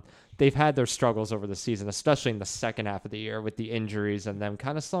 No. They've had their struggles over the season, especially in the second half of the year with the injuries and them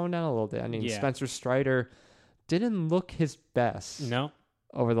kind of slowing down a little bit. I mean, Spencer Strider didn't look his best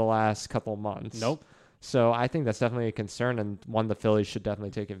over the last couple of months. Nope. So I think that's definitely a concern, and one the Phillies should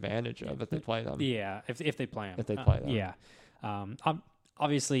definitely take advantage of if they play them. Yeah, if they play them. If they play them. Yeah.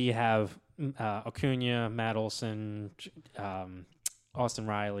 Obviously, you have Acuna, Matt Olson, Austin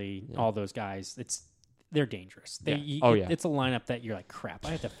Riley, all those guys. They're dangerous. It's a lineup that you're like, crap, I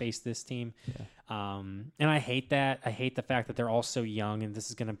have to face this team. Yeah. And I hate that. I hate the fact that they're all so young, and this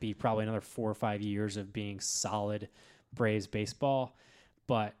is going to be probably another 4 or 5 years of being solid Braves baseball.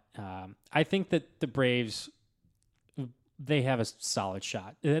 But I think that the Braves, they have a solid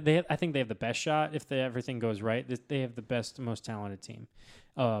shot. I think they have the best shot if everything goes right. They have the best, most talented team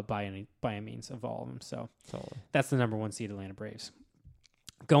by any means of all of them. So that's the number 1 seed Atlanta Braves.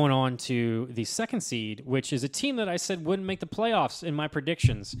 Going on to the 2nd seed, which is a team that I said wouldn't make the playoffs in my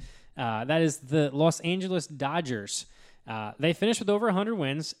predictions. That is the Los Angeles Dodgers. They finished with over 100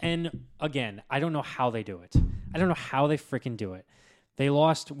 wins, and again, I don't know how they do it. I don't know how they freaking do it. They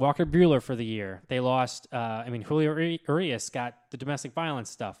lost Walker Buehler for the year. They lost, Julio Urias got the domestic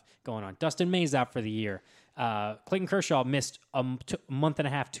violence stuff going on. Dustin May's out for the year. Clayton Kershaw missed a month and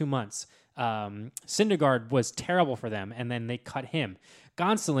a half, 2 months. Syndergaard was terrible for them, and then they cut him.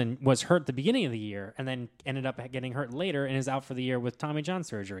 Gonsolin was hurt at the beginning of the year and then ended up getting hurt later and is out for the year with Tommy John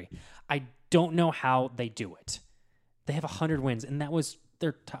surgery. I don't know how they do it. They have 100 wins, and that was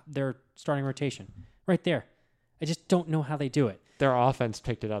their starting rotation right there. I just don't know how they do it. Their offense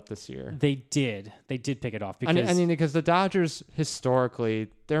picked it up this year. They did pick it off. Because because the Dodgers historically,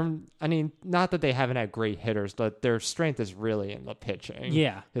 not that they haven't had great hitters, but their strength is really in the pitching.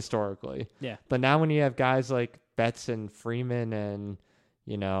 Yeah. Historically. Yeah. But now when you have guys like Betts and Freeman and,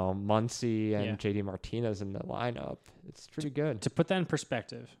 Muncy and JD Martinez in the lineup, it's pretty good. To put that in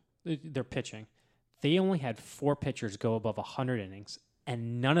perspective, their pitching, they only had 4 pitchers go above 100 innings,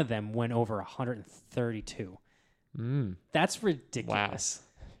 and none of them went over 132. That's ridiculous.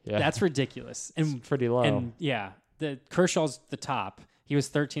 Wow. Yeah. That's ridiculous. And it's pretty low. And the Kershaw's the top. He was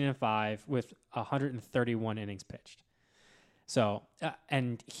 13-5 with 131 innings pitched. So,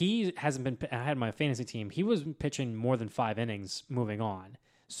 and he hasn't been. I had my fantasy team. He was pitching more than 5 innings moving on.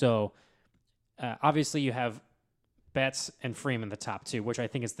 So, obviously, you have Betts and Freeman the top 2, which I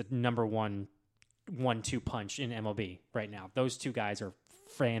think is the number 1-2 punch in MLB right now. Those 2 guys are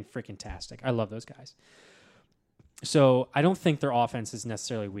freaking-tastic. I love those guys. So I don't think their offense is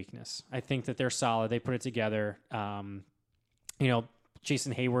necessarily weakness. I think that they're solid. They put it together.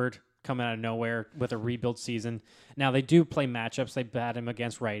 Jason Hayward coming out of nowhere with a rebuild season. Now they do play matchups. They bat him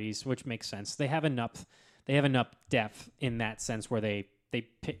against righties, which makes sense. They have enough depth in that sense where they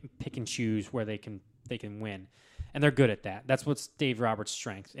pick and choose where they can win, and they're good at that. That's what's Dave Roberts'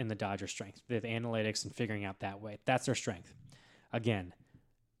 strength and the Dodgers' strength. The analytics and figuring out that way. That's their strength. Again,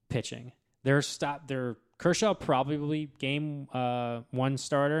 pitching. Their Kershaw probably game 1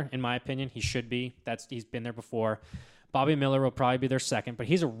 starter, in my opinion. He should be. He's been there before. Bobby Miller will probably be their second, but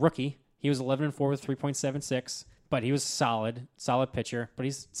he's a rookie. He was 11-4 with 3.76, but he was solid pitcher. But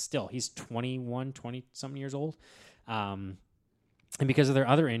he's 21, 20-something years old. And because of their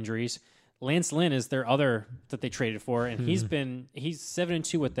other injuries, Lance Lynn is their other that they traded for, and he's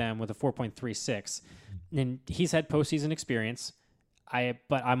 7-2 with them with a 4.36, and he's had postseason experience.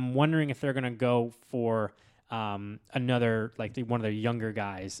 But I'm wondering if they're going to go for another one of their younger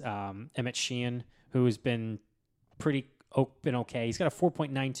guys, Emmett Sheehan, who's been been okay. He's got a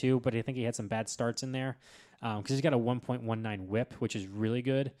 4.92, but I think he had some bad starts in there because he's got a 1.19 WHIP, which is really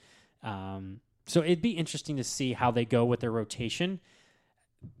good. So it'd be interesting to see how they go with their rotation.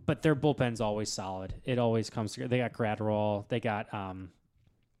 But their bullpen's always solid. It always comes together. They got Gratterall. They got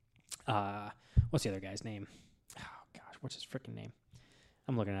what's the other guy's name? Oh gosh, what's his freaking name?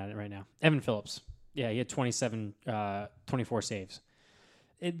 I'm looking at it right now. Evan Phillips. Yeah, he had 24 saves.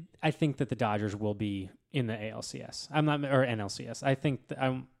 I think that the Dodgers will be in the ALCS. I'm not, or NLCS. I think that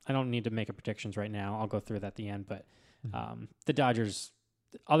I don't need to make a predictions right now. I'll go through that at the end. But the Dodgers,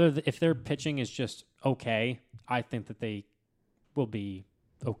 if their pitching is just okay, I think that they will be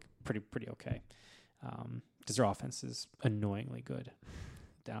pretty okay, because their offense is annoyingly good,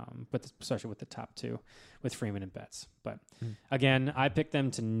 especially with the top two, with Freeman and Betts. But again, I picked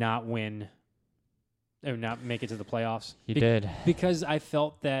them to not win or not make it to the playoffs. You did, because I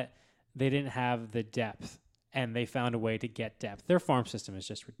felt that they didn't have the depth, and they found a way to get depth. Their farm system is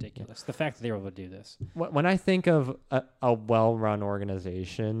just ridiculous. The fact that they were able to do this. When I think of a well-run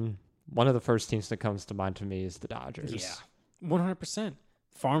organization, one of the first teams that comes to mind to me is the Dodgers. Yeah, 100%.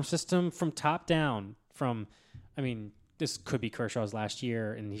 Farm system from top down. This could be Kershaw's last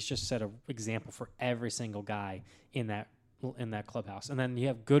year, and he's just set an example for every single guy in that clubhouse. And then you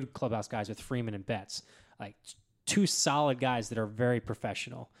have good clubhouse guys with Freeman and Betts, like two solid guys that are very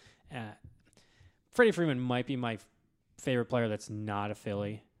professional. Freddie Freeman might be my favorite player that's not a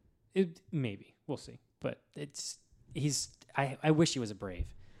Philly. Maybe. We'll see. But I wish he was a Brave.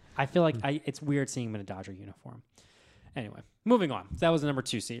 I feel like it's weird seeing him in a Dodger uniform. Anyway, moving on. That was the number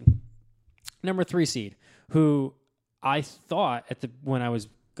 2 seed. Number 3 seed, who I thought when I was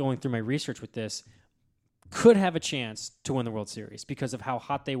going through my research with this, could have a chance to win the World Series because of how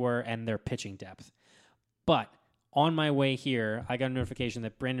hot they were and their pitching depth. But on my way here, I got a notification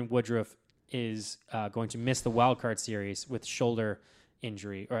that Brandon Woodruff is going to miss the wild card series with shoulder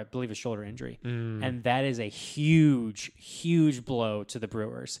injury, or I believe a shoulder injury. And that is a huge, huge blow to the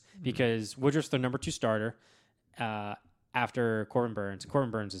Brewers because Woodruff's their number 2 starter after Corbin Burns.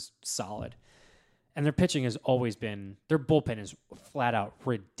 Corbin Burns is solid. And their pitching has always been, their bullpen is flat out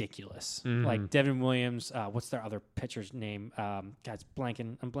ridiculous. Like Devin Williams, what's their other pitcher's name? I'm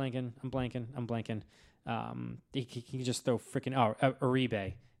blanking. He can just throw freaking,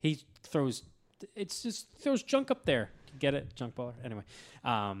 Uribe. He throws junk up there. Get it? Junk baller. Anyway.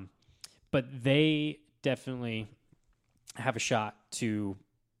 But they definitely have a shot to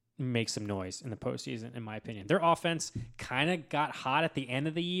make some noise in the postseason, in my opinion. Their offense kind of got hot at the end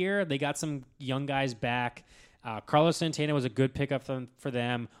of the year. They got some young guys back. Carlos Santana was a good pickup for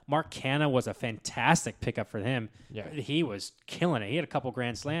them. Mark Canha was a fantastic pickup for him. Yeah. He was killing it. He had a couple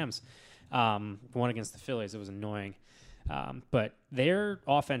grand slams. One against the Phillies. It was annoying. But their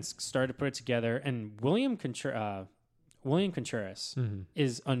offense started to put it together, and William Contreras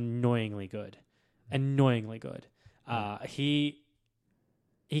is annoyingly good.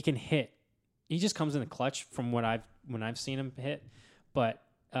 He can hit. He just comes in the clutch from when I've seen him hit. But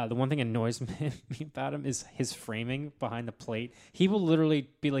the one thing that annoys me about him is his framing behind the plate. He will literally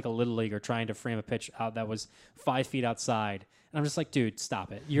be like a little leaguer trying to frame a pitch out that was 5 feet outside. And I'm just like, dude,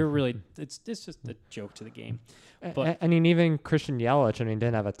 stop it. You're really, it's just a joke to the game. But even Christian Yelich,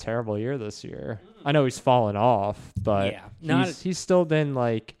 didn't have a terrible year this year. I know he's fallen off, but he's still been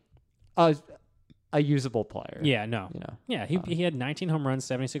like a usable player. Yeah, no. Yeah, he had 19 home runs,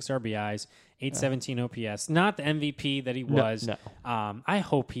 76 RBIs, 817 OPS. Not the MVP that he was. No. I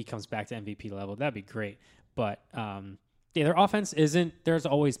hope he comes back to MVP level. That'd be great. But their offense isn't. There's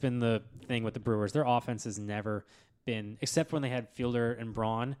always been the thing with the Brewers. Their offense has never been, except when they had Fielder and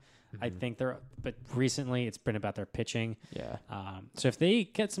Braun. I think but recently it's been about their pitching. Yeah. So if they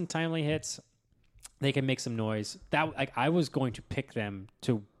get some timely hits, they can make some noise. I was going to pick them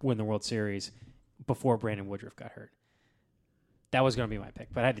to win the World Series before Brandon Woodruff got hurt. That was going to be my pick,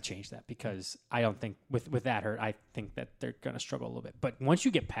 but I had to change that because I don't think with that hurt, I think that they're going to struggle a little bit. But once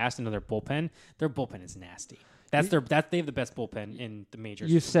you get past into their bullpen is nasty. They have the best bullpen in the majors.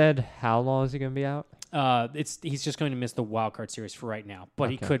 You said how long is he going to be out? He's just going to miss the wild card series for right now,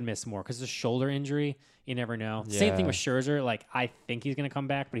 but he could miss more because the shoulder injury. You never know. Yeah. Same thing with Scherzer. Like I think he's going to come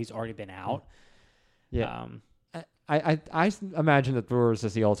back, but he's already been out. Yeah. I imagine the Brewers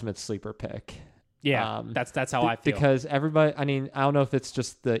as the ultimate sleeper pick. Yeah, that's how I feel. Because everybody, I don't know if it's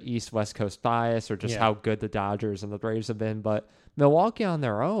just the East-West Coast bias or just how good the Dodgers and the Braves have been, but Milwaukee on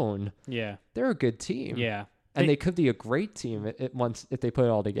their own, they're a good team. Yeah. And they could be a great team if they put it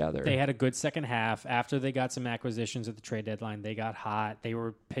all together. They had a good second half. After they got some acquisitions at the trade deadline, they got hot. They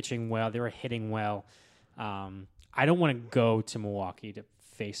were pitching well. They were hitting well. I don't want to go to Milwaukee to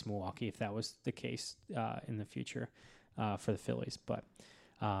face Milwaukee if that was the case in the future for the Phillies. But,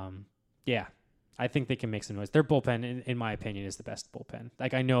 yeah, I think they can make some noise. Their bullpen, in my opinion, is the best bullpen.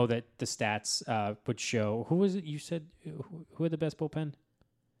 Like, I know that the stats would show. Who was it you said? Who had the best bullpen?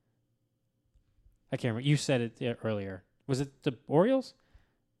 I can't remember. You said it earlier. Was it the Orioles?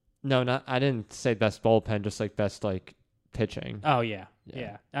 No, not. I didn't say best bullpen, just like best like pitching. Oh yeah.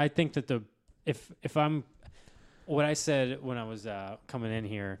 I think that if I'm what I said when I was coming in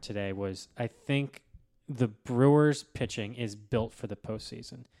here today was I think the Brewers pitching is built for the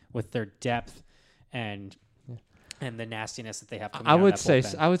postseason with their depth and the nastiness that they have. I would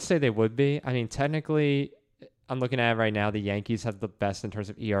say they would be. I mean, technically, I'm looking at it right now. The Yankees have the best in terms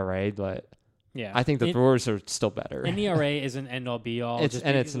of ERA, but yeah, I think the Brewers are still better. An ERA isn't end all be all.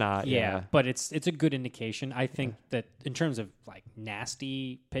 It's not. Yeah, but it's a good indication. I think that in terms of like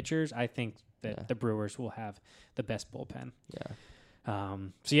nasty pitchers, I think that the Brewers will have the best bullpen. Yeah.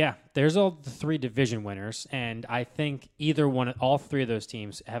 So yeah, there's all the 3 division winners, and I think all 3 of those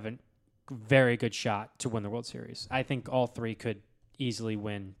teams have a very good shot to win the World Series. I think all 3 could easily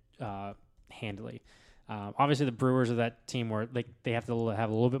win handily. Obviously, the Brewers are that team where they have to have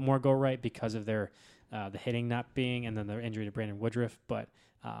a little bit more go right because of their the hitting not being, and then their injury to Brandon Woodruff. But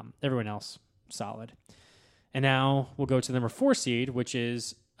everyone else solid. And now we'll go to the number 4 seed, which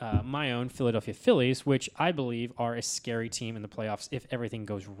is my own Philadelphia Phillies, which I believe are a scary team in the playoffs if everything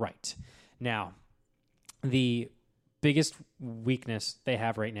goes right. Now, the biggest weakness they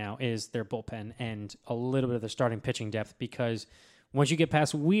have right now is their bullpen and a little bit of their starting pitching depth, because once you get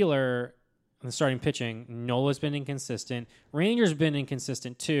past Wheeler and the starting pitching, Nola's been inconsistent. Ranger's been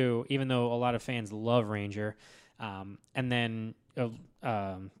inconsistent too, even though a lot of fans love Ranger. And then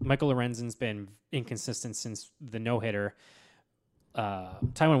Michael Lorenzen's been inconsistent since the no-hitter.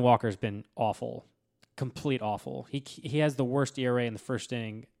 Taijuan Walker's been awful, complete awful. He has the worst ERA in the first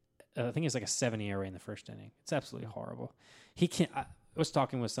inning. I think it's like a 7 ERA in the first inning. It's absolutely horrible. He can't. I was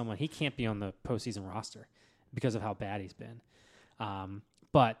talking with someone. He can't be on the postseason roster because of how bad he's been.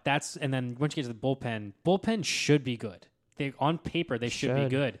 But and then once you get to the bullpen should be good. On paper they should be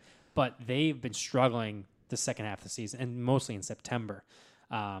good, but they've been struggling the second half of the season and mostly in September.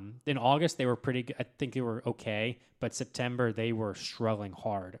 In August, they were pretty good. I think they were okay, but September, they were struggling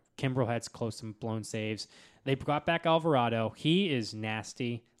hard. Kimbrel had close to blown saves. They got back Alvarado. He is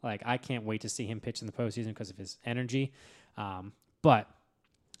nasty. Like, I can't wait to see him pitch in the postseason because of his energy. But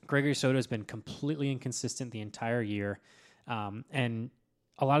Gregory Soto has been completely inconsistent the entire year. And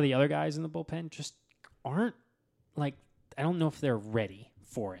a lot of the other guys in the bullpen just aren't, like, I don't know if they're ready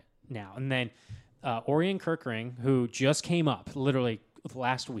for it now. And then Orion Kirkring, who just came up literally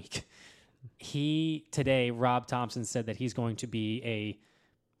last week, today, Rob Thompson said that he's going to be a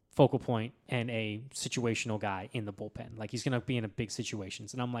focal point and a situational guy in the bullpen. Like, he's going to be in a big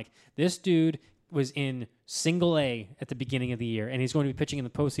situations. And I'm like, this dude was in single A at the beginning of the year, and he's going to be pitching in the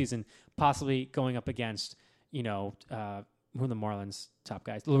postseason, possibly going up against, who are the Marlins top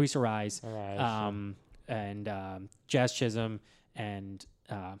guys? Luis Ariz, and Jazz Chisholm, and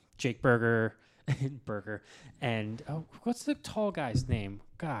Jake Berger, and what's the tall guy's name?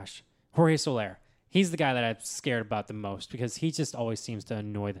 Gosh, Jorge Soler. He's the guy that I'm scared about the most because he just always seems to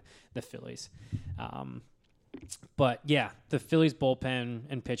annoy the Phillies. But yeah, the Phillies bullpen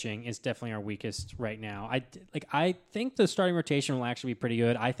and pitching is definitely our weakest right now. I think the starting rotation will actually be pretty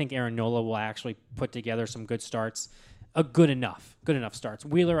good. I think Aaron Nola will actually put together some good starts, good enough starts.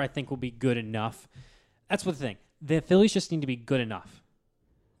 Wheeler, I think, will be good enough. That's what the thing. The Phillies just need to be good enough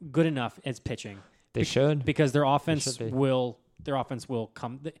as pitching. They should, because their offense will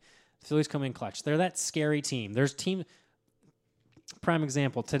come. The Phillies come in clutch. They're that scary team. Prime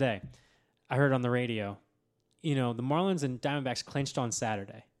example today, I heard on the radio, the Marlins and Diamondbacks clinched on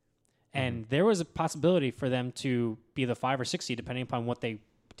Saturday, and there was a possibility for them to be the 5 or 6 seed depending upon what they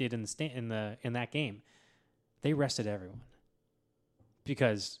did in that game. They rested everyone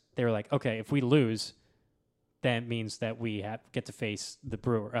because they were like, okay, if we lose, that means that we get to face the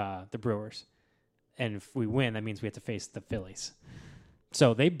Brewers. And if we win, that means we have to face the Phillies.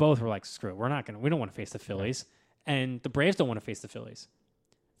 So they both were like, screw it. We don't want to face the Phillies. And the Braves don't want to face the Phillies.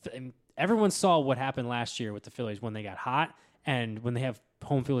 And everyone saw what happened last year with the Phillies when they got hot and when they have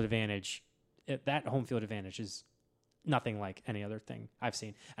home field advantage. That home field advantage is nothing like any other thing I've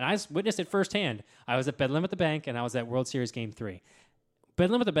seen. And I witnessed it firsthand. I was at Bedlam at the Bank, and I was at World Series Game 3.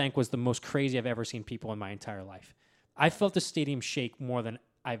 Bedlam at the Bank was the most crazy I've ever seen people in my entire life. I felt the stadium shake more than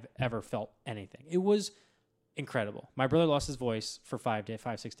I've ever felt anything. It was incredible. My brother lost his voice for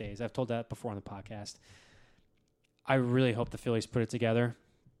 5-6 days. I've told that before on the podcast. I really hope the Phillies put it together.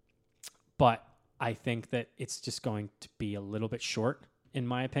 But I think that it's just going to be a little bit short, in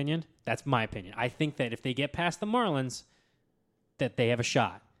my opinion. That's my opinion. I think that if they get past the Marlins, that they have a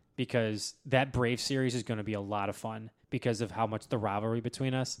shot, because that Brave series is going to be a lot of fun because of how much the rivalry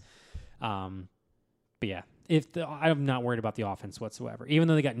between us. But yeah, I'm not worried about the offense whatsoever. Even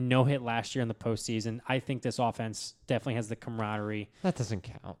though they got no hit last year in the postseason, I think this offense definitely has the camaraderie. That doesn't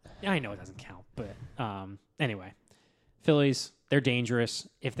count. I know it doesn't count, but anyway, Phillies, they're dangerous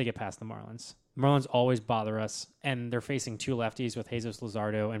if they get past the Marlins. Marlins always bother us, and they're facing two lefties with Jesus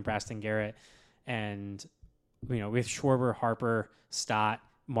Luzardo and Braxton Garrett, and we have Schwarber, Harper, Stott,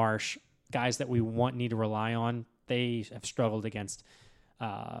 Marsh, guys that we need to rely on. They have struggled against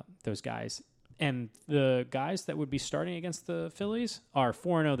those guys. And the guys that would be starting against the Phillies are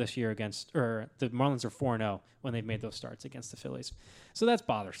 4-0 this year or the Marlins are 4-0 when they've made those starts against the Phillies. So that's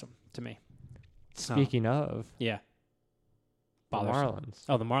bothersome to me. Speaking of. Yeah. The Marlins.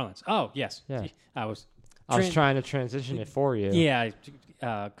 Oh, the Marlins. Oh, yes. Yeah. I was trying to transition it for you. Yeah.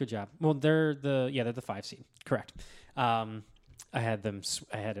 Good job. Well, they're the 5 seed. Correct. I have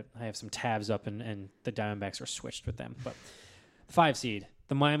some tabs up and the Diamondbacks are switched with them, but 5 seed.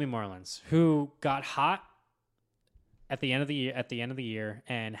 The Miami Marlins, who got hot at the end of the year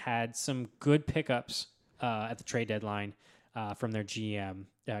and had some good pickups at the trade deadline from their GM.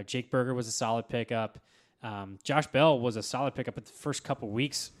 Jake Berger was a solid pickup. Josh Bell was a solid pickup at the first couple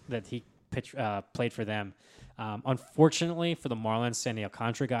weeks that he played for them. Unfortunately for the Marlins, Sandy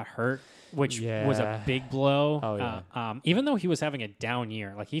Alcantara got hurt, which was a big blow. Oh, yeah. Even though he was having a down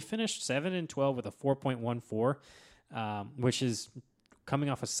year, like he finished 7-12 with a 4.14, which is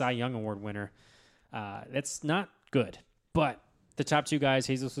coming off a Cy Young Award winner. That's not good. But the top 2 guys,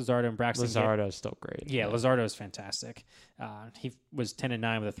 Jesus Luzardo and Braxton. Luzardo is still great. Yeah, Luzardo is fantastic. He was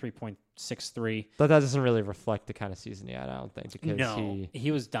 10-9 with a 3.63. But that doesn't really reflect the kind of season he had, I don't think, because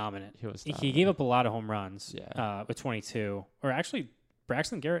he was dominant. He gave up a lot of home runs. Yeah. With 22. Or actually,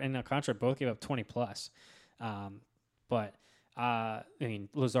 Braxton Garrett and Alcantara both gave up 20 plus. But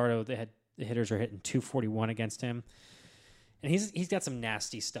Luzardo, the hitters are hitting 241 against him. And he's got some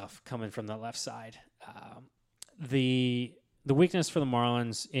nasty stuff coming from the left side. The weakness for the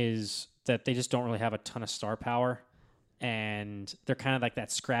Marlins is that they just don't really have a ton of star power, and they're kind of like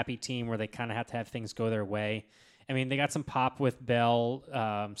that scrappy team where they kind of have to have things go their way. I mean, they got some pop with Bell,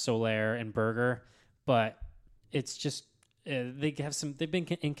 Soler, and Berger, but it's just they've been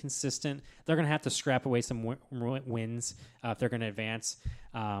inconsistent. They're going to have to scrap away some wins if they're going to advance.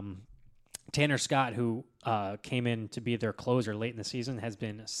 Tanner Scott, who came in to be their closer late in the season, has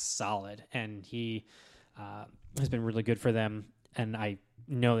been solid, and he has been really good for them. And I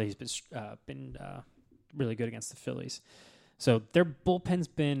know that he's been really good against the Phillies. So their bullpen's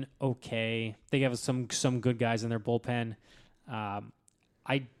been okay. They have some good guys in their bullpen.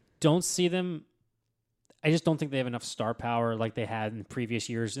 I don't see them. I just don't think they have enough star power like they had in previous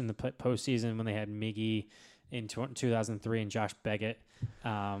years in the postseason when they had Miggy in 2003 and Josh Beckett.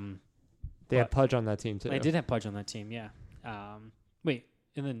 They had Pudge on that team, too. They did have Pudge on that team, yeah. Wait,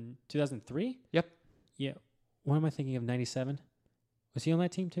 in the 2003? Yep. Yeah. What am I thinking of, 97? Was he on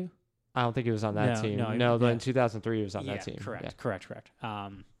that team, too? I don't think he was on that team. No, in 2003 he was on that team. Correct.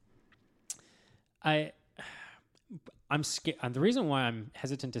 I'm scared. The reason why I'm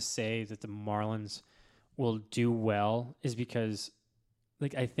hesitant to say that the Marlins will do well is because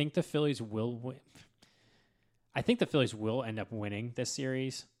I think the Phillies will win. I think the Phillies will end up winning this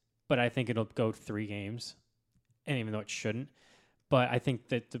series, but I think it'll go 3 games, and even though it shouldn't. But I think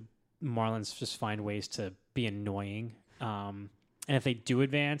that the Marlins just find ways to be annoying. And if they do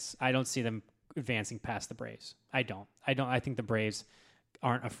advance, I don't see them advancing past the Braves. I don't. I think the Braves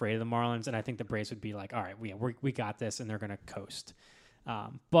aren't afraid of the Marlins, and I think the Braves would be like, all right, we got this, and they're going to coast.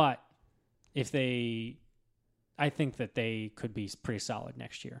 But I think that they could be pretty solid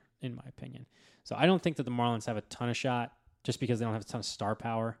next year, in my opinion. So I don't think that the Marlins have a ton of shot just because they don't have a ton of star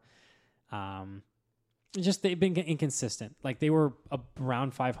power. They've been inconsistent. Like they were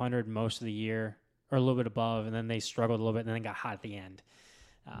around 500 most of the year, or a little bit above, and then they struggled a little bit, and then got hot at the end.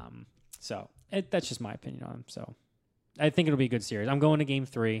 That's just my opinion on them. So I think it'll be a good series. I'm going to game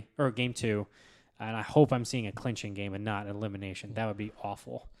 3 or game 2, and I hope I'm seeing a clinching game and not elimination. That would be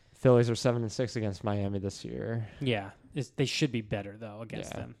awful. Phillies are 7-6 against Miami this year. Yeah, they should be better though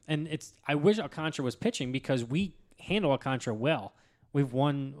against them. And I wish Alcantara was pitching because we handle Alcantara well. We've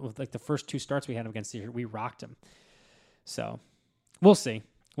won with the first 2 starts we had him against the year. We rocked him. So we'll see.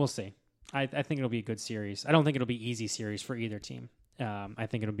 I think it'll be a good series. I don't think it'll be easy series for either team. I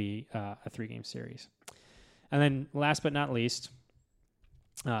think it'll be a 3-game series. And then last but not least,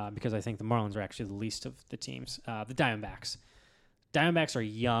 because I think the Marlins are actually the least of the teams, the Diamondbacks. Diamondbacks are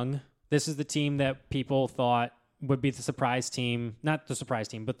young. This is the team that people thought would be the surprise team, not the surprise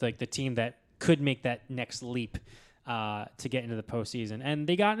team, but the team that could make that next leap to get into the postseason. And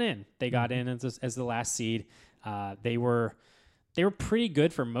they got in. They got in as the last seed. They were pretty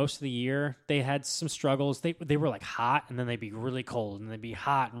good for most of the year. They had some struggles. They were like hot, and then they'd be really cold, and they'd be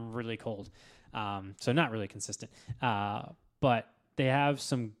hot and really cold. So not really consistent. But they have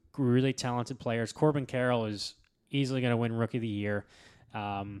some really talented players. Corbin Carroll is easily going to win Rookie of the Year.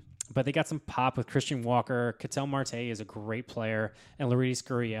 But they got some pop with Christian Walker. Ketel Marte is a great player, and Lourdes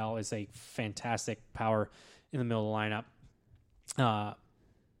Gurriel is a fantastic power in the middle of the lineup.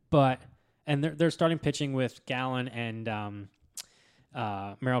 And they're starting pitching with Gallen and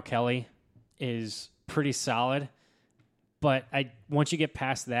Merrill Kelly is pretty solid. But once you get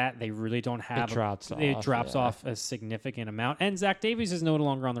past that, they really don't have... It drops off a significant amount. And Zach Davies is no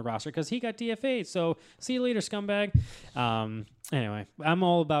longer on the roster because he got DFA'd. So see you later, scumbag. Anyway, I'm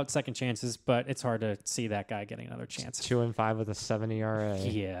all about second chances, but it's hard to see that guy getting another chance. 2-5 with a 7 ERA.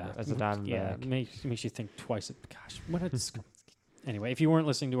 Yeah. As a Diamondback. Yeah, makes you think twice. Gosh, what a... Anyway, if you weren't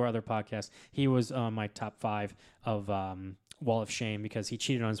listening to our other podcast, he was on my top 5 of... Wall of Shame because he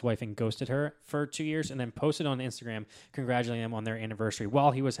cheated on his wife and ghosted her for 2 years and then posted on Instagram congratulating them on their anniversary while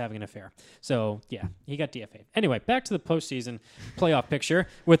he was having an affair. So, yeah, he got DFA'd. Anyway, back to the postseason playoff picture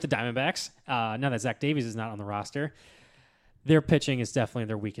with the Diamondbacks. Now that Zach Davies is not on the roster, their pitching is definitely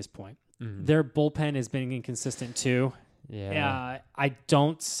their weakest point. Mm-hmm. Their bullpen has been inconsistent too. Yeah. I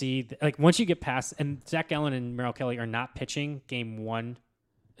don't see... once you get past... And Zach Gallen and Merrill Kelly are not pitching game 1.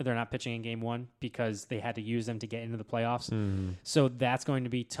 They're not pitching in game 1 because they had to use them to get into the playoffs. Mm. So that's going to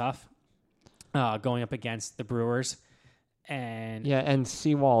be tough going up against the Brewers. And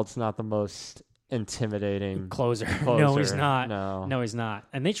Seawald's not the most intimidating closer. No, he's not. No, he's not.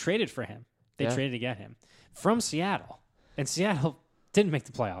 And they traded for him. They traded to get him from Seattle. And Seattle didn't make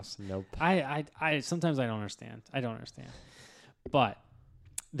the playoffs. Nope. I sometimes I don't understand. But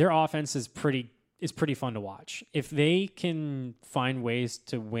their offense is pretty fun to watch. If they can find ways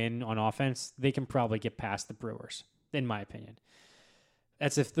to win on offense, they can probably get past the Brewers, in my opinion.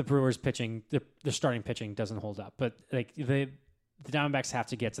 That's if the Brewers pitching, the starting pitching doesn't hold up. But the Diamondbacks have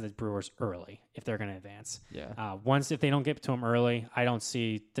to get to the Brewers early if they're going to advance. Yeah. If they don't get to them early, I don't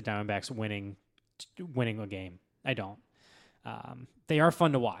see the Diamondbacks winning a game. I don't. They are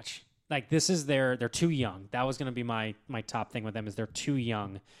fun to watch. They're too young. That was going to be my top thing with them is they're too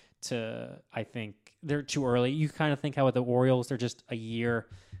young. I think they're too early. You kind of think how with the Orioles, they're just a year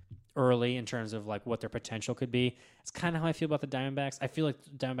early in terms of what their potential could be. It's kind of how I feel about the Diamondbacks. I feel like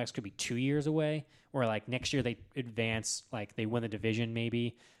the Diamondbacks could be 2 years away, or next year they advance, they win the division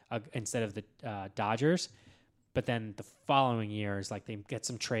maybe instead of the Dodgers. But then the following years, they get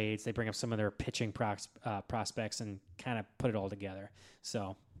some trades, they bring up some of their pitching prospects and kind of put it all together.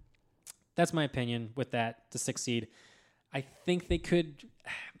 So that's my opinion with that, the 6th seed. I think they could...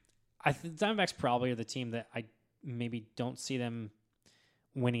 the Diamondbacks probably are the team that I maybe don't see them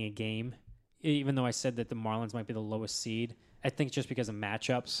winning a game, even though I said that the Marlins might be the lowest seed. I think just because of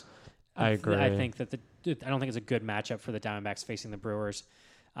matchups. I agree. I think that I don't think it's a good matchup for the Diamondbacks facing the Brewers.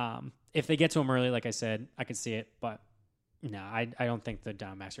 If they get to them early, like I said, I could see it, but no, I don't think the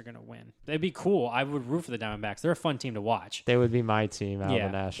Diamondbacks are going to win. It'd be cool. I would root for the Diamondbacks. They're a fun team to watch. They would be my team out of the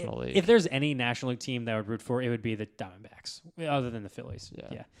National League. If there's any National League team that I would root for, it would be the Diamondbacks, other than the Phillies.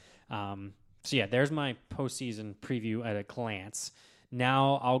 Yeah. There's my postseason preview at a glance.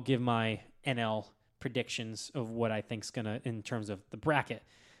 Now I'll give my NL predictions of what I think's gonna in terms of the bracket.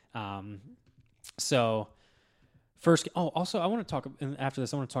 First, also I want to talk after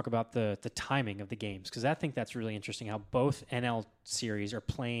this. I want to talk about the timing of the games because I think that's really interesting. How both NL series are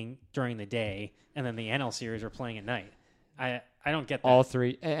playing during the day, and then the NL series are playing at night. I don't get that. All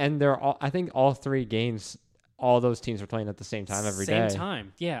three, and they're all. I think all 3 games. All those teams are playing at the same time every day. Same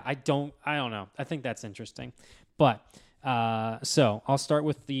time. Yeah, I don't know. I think that's interesting. But so I'll start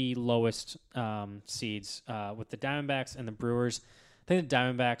with the lowest seeds with the Diamondbacks and the Brewers. I think the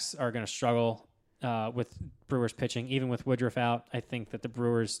Diamondbacks are going to struggle with Brewers pitching, even with Woodruff out. I think that the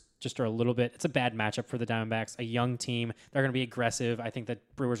Brewers just are a little bit... It's a bad matchup for the Diamondbacks. A young team. They're going to be aggressive. I think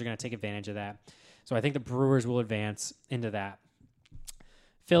that Brewers are going to take advantage of that. So I think the Brewers will advance into that.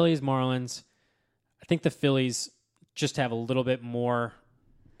 Phillies, Marlins... I think the Phillies just have a little bit more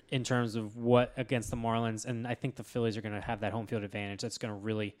in terms of what against the Marlins, and I think the Phillies are going to have that home field advantage. That's going to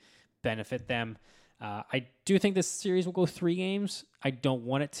really benefit them. I do think this series will go 3 games. I don't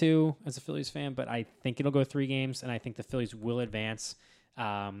want it to as a Phillies fan, but I think it'll go 3 games, and I think the Phillies will advance.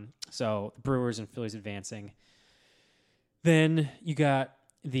 So the Brewers and Phillies advancing. Then you got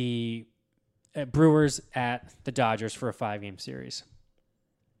the Brewers at the Dodgers for a 5-game series.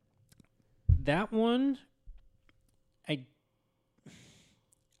 that one,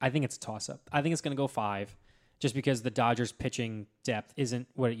 I think it's a toss-up. I think it's going to go 5 just because the Dodgers' pitching depth isn't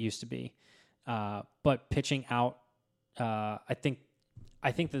what it used to be. But pitching out, I think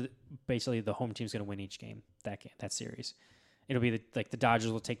that basically the home team's going to win each game, that series. It'll be the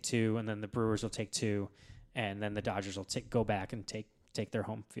Dodgers will take 2, and then the Brewers will take 2, and then the Dodgers will go back and take their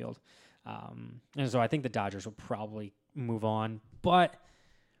home field. And so I think the Dodgers will probably move on. But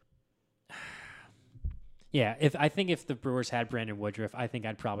yeah, if the Brewers had Brandon Woodruff, I think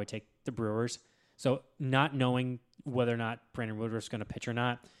I'd probably take the Brewers. So not knowing whether or not Brandon Woodruff's going to pitch or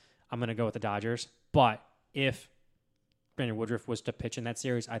not, I'm going to go with the Dodgers. But if Brandon Woodruff was to pitch in that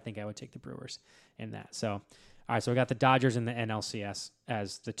series, I think I would take the Brewers in that. So, all right, so we got the Dodgers and the NLCS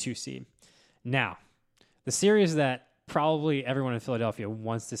as the 2 seed. Now, the series that probably everyone in Philadelphia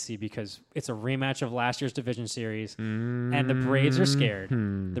wants to see because it's a rematch of last year's division series, and the Braves are scared.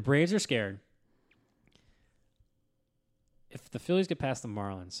 The Braves are scared. If the Phillies get past the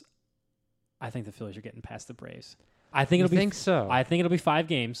Marlins, I think the Phillies are getting past the Braves. I think so. I think it'll be 5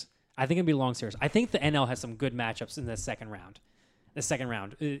 games. I think it'll be a long series. I think the NL has some good matchups in the second round.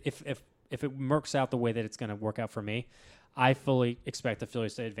 If it works out the way that it's going to work out for me, I fully expect the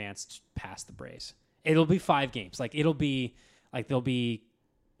Phillies to advance past the Braves. It'll be 5 games. There'll be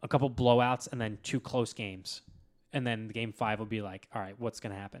a couple blowouts and then 2 close games. And then game 5 will be all right, what's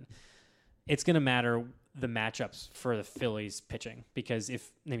going to happen? It's going to matter the matchups for the Phillies pitching because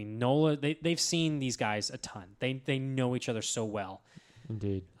Nola, they've seen these guys a ton. They know each other so well.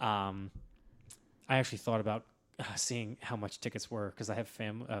 Indeed. I actually thought about seeing how much tickets were because I have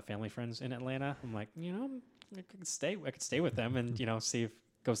family friends in Atlanta. I'm like, I could stay with them and go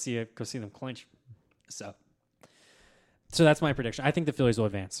see them clinch. So that's my prediction. I think the Phillies will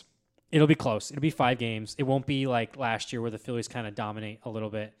advance. It'll be close. It'll be 5 games. It won't be like last year where the Phillies kind of dominate a little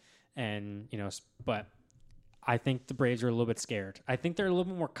bit, and but I think the Braves are a little bit scared. I think they're a little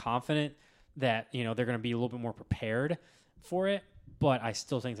bit more confident that they're going to be a little bit more prepared for it. But I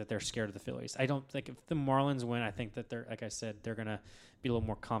still think that they're scared of the Phillies. I don't think if the Marlins win, I think that they're, like I said, they're going to be a little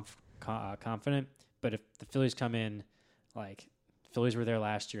more confident. But if the Phillies come in, Phillies were there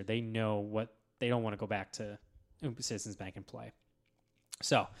last year, they know what they don't want to go back to Citizens Bank and play.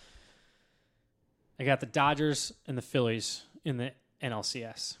 So I got the Dodgers and the Phillies in the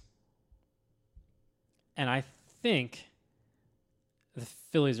NLCS. And I think the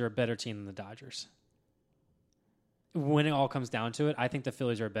Phillies are a better team than the Dodgers. When it all comes down to it, I think the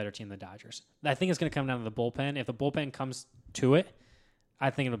Phillies are a better team than the Dodgers. I think it's going to come down to the bullpen. If the bullpen comes to it, I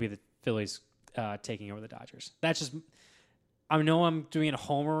think it'll be the Phillies taking over the Dodgers. That's just, I know I'm doing a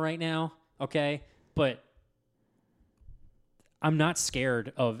homer right now, okay? But I'm not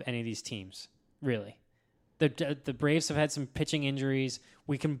scared of any of these teams, really. The Braves have had some pitching injuries.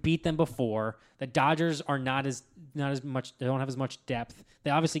 We can beat them before. The Dodgers are not as much. They don't have as much depth.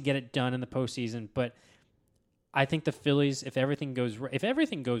 They obviously get it done in the postseason, but I think the Phillies, if everything goes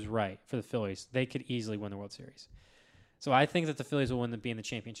right for the Phillies, they could easily win the World Series. So I think that the Phillies will be in the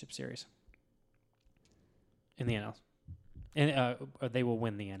championship series in the NL, and they will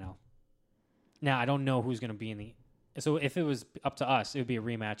win the NL. Now I don't know who's going to be in the. So if it was up to us, it would be a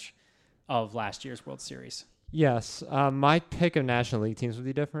rematch of last year's World Series. Yes, my pick of National League teams would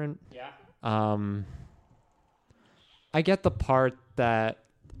be different. Yeah. I get the part that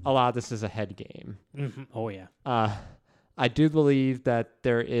a lot of this is a head game. Mm-hmm. Oh, yeah. I do believe that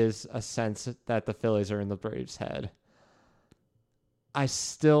there is a sense that the Phillies are in the Braves' head. I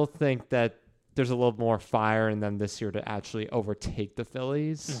still think that there's a little more fire in them this year to actually overtake the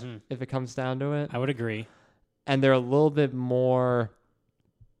Phillies if it comes down to it. I would agree. And they're a little bit more...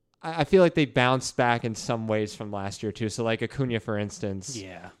 I feel like they bounced back in some ways from last year, too. So, Acuna, for instance,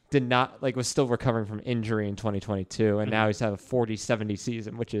 did not, was still recovering from injury in 2022, and now he's had a 40-70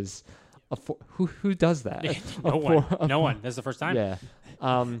 season, which is who does that? No one. That's the first time. Yeah.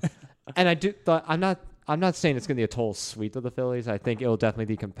 And I'm not saying it's going to be a total sweep of the Phillies. I think it will definitely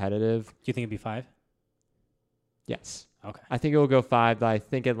be competitive. Do you think it'd be 5? Yes. Okay. I think it will go 5, but I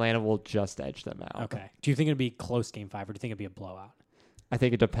think Atlanta will just edge them out. Okay. Do you think it'd be close game 5, or do you think it'd be a blowout? I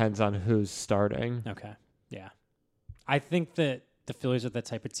think it depends on who's starting. Okay. Yeah. I think that the Phillies are the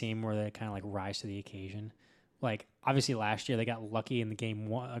type of team where they kind of rise to the occasion. Obviously last year they got lucky in the game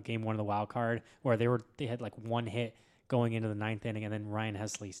one of the wild card where they had one hit going into the 9th inning, and then Ryan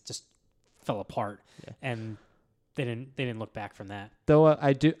Hesley just fell apart, and they didn't look back from that. Though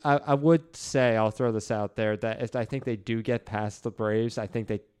I would say, I'll throw this out there, that if I think they do get past the Braves, I think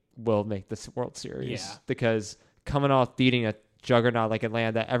they will make this World Series. Yeah. Because coming off beating a juggernaut like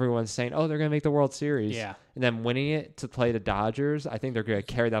Atlanta that everyone's saying, oh, they're going to make the World Series. Yeah. And then winning it to play the Dodgers, I think they're going to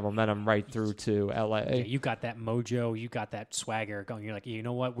carry that momentum right through to LA. Yeah, you got that mojo, you got that swagger going. You're like, you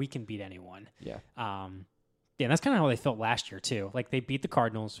know what? We can beat anyone. Yeah. Yeah, and that's kind of how they felt last year, too. Like, they beat the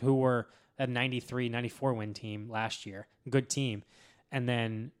Cardinals, who were a 93, 94 win team last year. Good team. And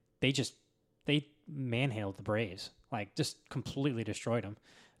then they manhandled the Braves. Like, just completely destroyed them.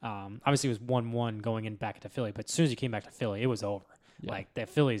 Obviously, it was 1-1 going in back into Philly, but as soon as you came back to Philly, it was over. Yeah. Like, the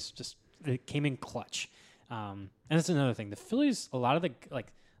Phillies they came in clutch. And that's another thing. The Phillies, a lot of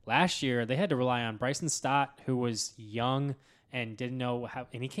last year, they had to rely on Bryson Stott, who was young and didn't know how,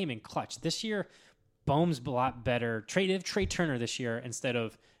 and he came in clutch. This year, Bohm's a lot better. Trey Turner this year instead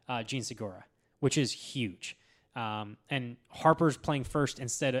of Gene Segura, which is huge. And Harper's playing first and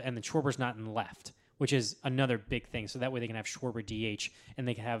then Schwarber's not in left, which is another big thing. So that way they can have Schwarber DH and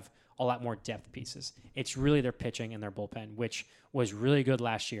they can have a lot more depth pieces. It's really their pitching and their bullpen, which was really good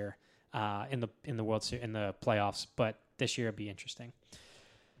last year in the World Series, in the playoffs. But this year it'll be interesting.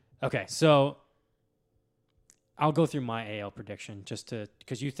 Okay, so I'll go through my AL prediction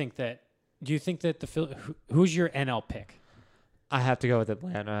because do you think that who's your NL pick? I have to go with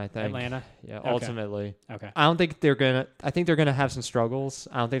Atlanta, I think. Atlanta? Yeah, Okay. ultimately. Okay. I think they're gonna have some struggles.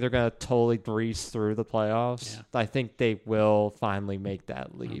 I don't think they're gonna totally breeze through the playoffs. Yeah. I think they will finally make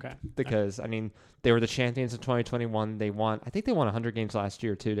that leap. Okay. Because they were the champions in 2021. I think they won 100 games last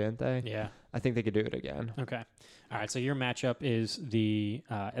year too, didn't they? Yeah. I think they could do it again. Okay. All right. So your matchup is the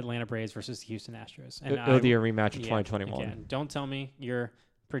Atlanta Braves versus the Houston Astros, and It'll be a rematch of 2021. Again, don't tell me your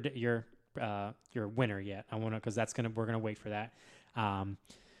winner yet. I want to because we're gonna wait for that.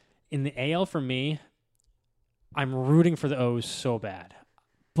 In the AL for me, I'm rooting for the O's so bad,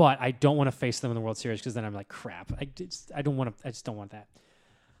 but I don't want to face them in the World Series because then I'm like, crap. I just don't want that.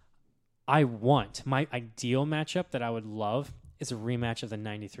 I want my ideal matchup that I would love is a rematch of the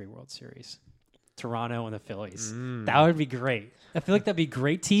 '93 World Series, Toronto and the Phillies. That would be great. I feel like that'd be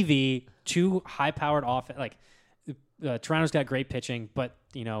great TV. Two high-powered offense. Like Toronto's got great pitching, but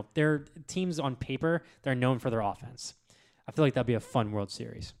their teams on paper they're known for their offense. I feel like that'd be a fun World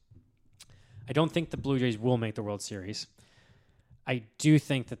Series. I don't think the Blue Jays will make the World Series. I do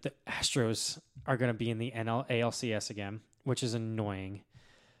think that the Astros are going to be in the ALCS again, which is annoying.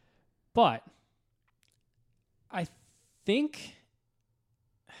 But I think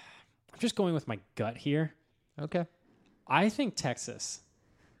I'm just going with my gut here. Okay. I think Texas,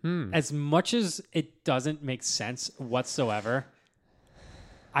 as much as it doesn't make sense whatsoever,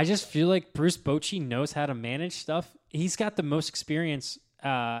 I just feel like Bruce Bochy knows how to manage stuff. He's got the most experience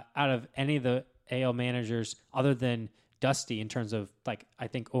out of any of the AL managers other than Dusty in terms of, I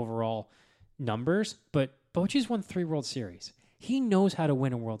think overall numbers. But Bochy's won 3 World Series. He knows how to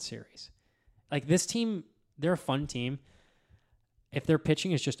win a World Series. Like, this team, they're a fun team. If their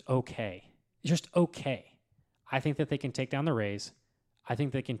pitching is just okay, I think that they can take down the Rays. I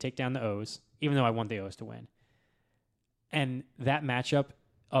think they can take down the O's, even though I want the O's to win. And that matchup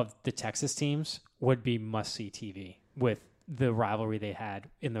of the Texas teams would be must-see TV with the rivalry they had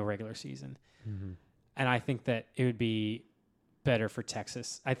in the regular season. Mm-hmm. And I think that it would be better for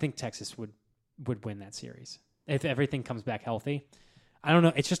Texas. I think Texas would win that series if everything comes back healthy. I don't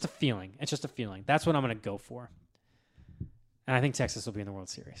know. It's just a feeling. That's what I'm going to go for. And I think Texas will be in the World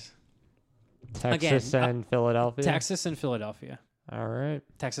Series. Texas and Philadelphia? Texas and Philadelphia. All right.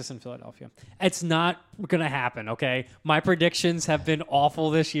 Texas and Philadelphia. It's not going to happen, okay? My predictions have been awful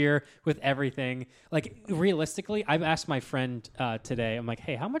this year with everything. Like, realistically, I've asked my friend today, I'm like,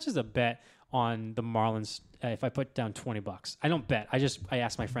 hey, how much is a bet on the Marlins if I put down $20? I don't bet. I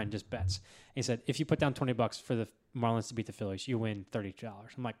asked my friend just bets. And he said, if you put down $20 for the Marlins to beat the Phillies, you win $32.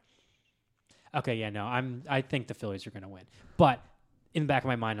 I'm like, okay, yeah, no, I think the Phillies are going to win. But in the back of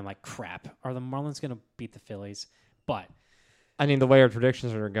my mind, I'm like, crap, are the Marlins going to beat the Phillies? But the way our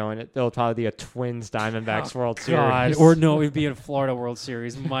predictions are going, it'll probably be a Twins Diamondbacks World Series. Or no, it would be a Florida World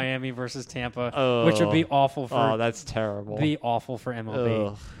Series, Miami versus Tampa, which would be awful for. Oh, that's terrible. Be awful for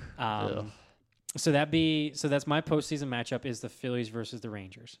MLB. So that's my postseason matchup is the Phillies versus the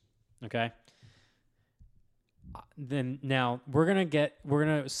Rangers. Okay. Then now we're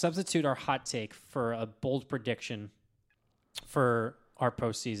gonna substitute our hot take for a bold prediction for our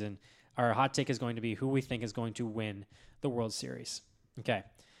postseason. Our hot take is going to be who we think is going to win the World Series. Okay.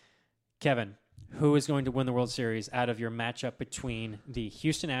 Kevin, who is going to win the World Series out of your matchup between the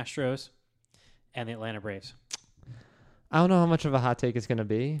Houston Astros and the Atlanta Braves? I don't know how much of a hot take it's going to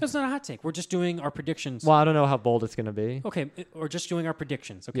be. That's not a hot take. We're just doing our predictions. Well, I don't know how bold it's going to be. Okay, we're just doing our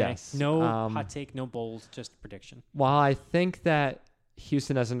predictions, okay? Yes. No hot take, no bold, just prediction. While I think that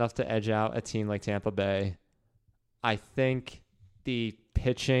Houston has enough to edge out a team like Tampa Bay, I think the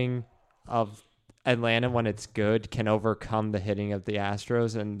pitching of Atlanta when it's good can overcome the hitting of the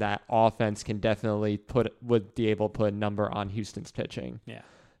Astros, and that offense can definitely would be able to put a number on Houston's pitching. Yeah.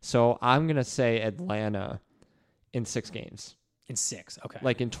 So I'm gonna say Atlanta in 6 games. In 6, okay.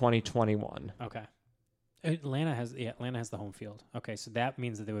 Like in 2021. Okay. Atlanta has the home field. Okay, so that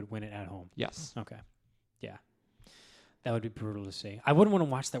means that they would win it at home. Yes. Okay. Yeah. That would be brutal to see. I wouldn't want to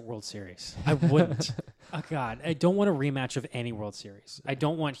watch that World Series. I wouldn't. Oh, God. I don't want a rematch of any World Series. I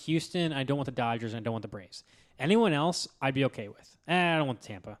don't want Houston. I don't want the Dodgers. And I don't want the Braves. Anyone else, I'd be okay with. I don't want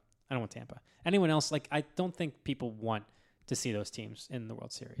Tampa. Anyone else, like, I don't think people want to see those teams in the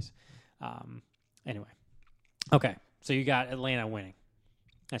World Series. Anyway. Okay. So you got Atlanta winning.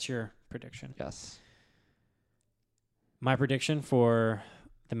 That's your prediction. Yes. My prediction for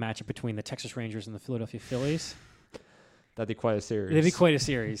the matchup between the Texas Rangers and the Philadelphia Phillies. That'd be quite a series. It'd be quite a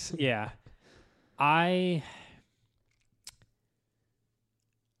series, yeah. I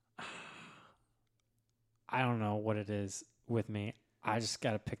don't know what it is with me. I just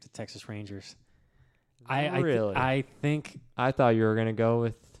got to pick the Texas Rangers. Really? I think... I thought you were going to go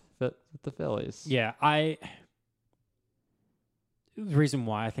with the Phillies. Yeah, the reason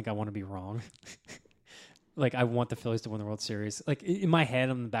why I think I want to be wrong... Like, I want the Phillies to win the World Series. Like, in my head,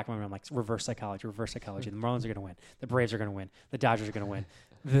 in the back of my mind, I'm like, reverse psychology. The Marlins are going to win. The Braves are going to win. The Dodgers are going to win.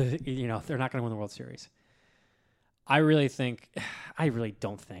 They're not going to win the World Series. I really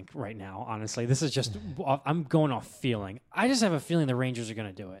don't think right now, honestly. This is just, I'm going off feeling. I just have a feeling the Rangers are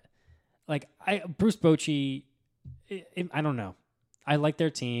going to do it. Like, Bruce Bochy, I don't know. I like their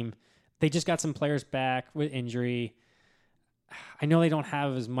team. They just got some players back with injury. I know they don't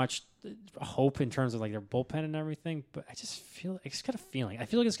have as much hope in terms of like their bullpen and everything, but I just got a feeling. I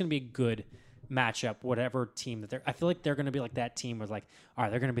feel like it's going to be a good matchup, whatever team that I feel like they're going to be like that team where like, all right,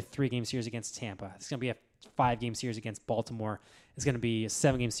 they're going to be a 3-game series against Tampa. It's going to be a 5-game series against Baltimore. It's going to be a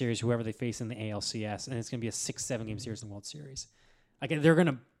 7-game series, whoever they face in the ALCS, and it's going to be a 6-7-game series in the World Series. Like they're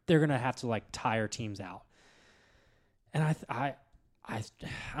going to have to like tire teams out. And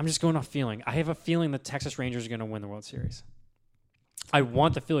I'm just going off feeling. I have a feeling the Texas Rangers are going to win the World Series. I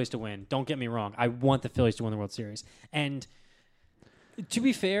want the Phillies to win. Don't get me wrong. I want the Phillies to win the World Series. And to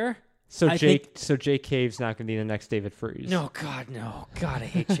be fair, so Jake Cave's not going to be the next David Freese. No, God, no. God, I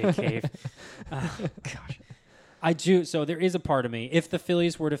hate Jake Cave. Gosh. I do. So there is a part of me. If the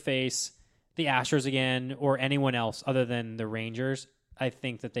Phillies were to face the Astros again or anyone else other than the Rangers, I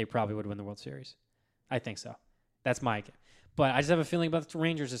think that they probably would win the World Series. I think so. That's my... But I just have a feeling about the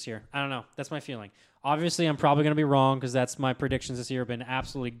Rangers this year. I don't know. That's my feeling. Obviously, I'm probably going to be wrong because that's my predictions this year have been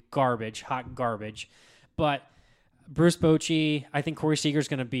absolutely garbage, hot garbage. But Bruce Bochy, I think Corey Seager's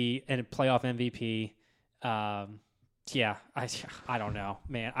going to be a playoff MVP. Yeah, I don't know,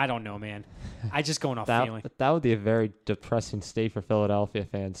 man. I just going off feeling. That would be a very depressing state for Philadelphia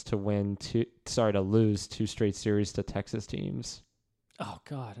fans to lose 2 straight series to Texas teams. Oh,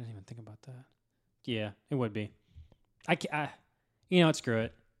 God, I didn't even think about that. Yeah, it would be. Screw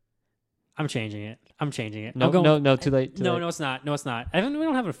it. I'm changing it. No, too late. No, it's not. We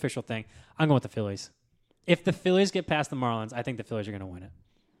don't have an official thing. I'm going with the Phillies. If the Phillies get past the Marlins, I think the Phillies are going to win it.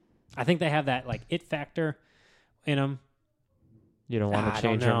 I think they have that like it factor in them. You don't want to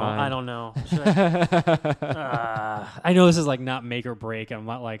change your mind. I don't know. I know this is like not make or break. I'm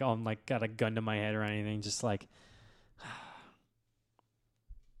not like got a gun to my head or anything. Just like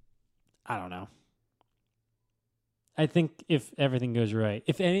I don't know. I think if everything goes right,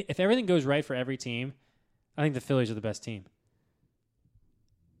 if everything goes right for every team, I think the Phillies are the best team.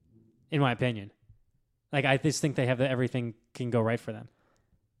 In my opinion. Like, I just think they have everything can go right for them.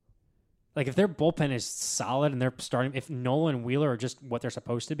 Like, if their bullpen is solid and they're starting, if Nola and Wheeler are just what they're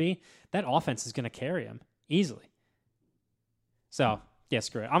supposed to be, that offense is going to carry them easily. So, yeah,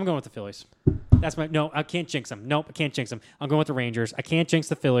 screw it. I'm going with the Phillies. I can't jinx them. Nope, I can't jinx them. I'm going with the Rangers. I can't jinx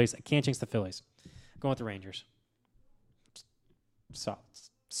the Phillies. I'm going with the Rangers. So,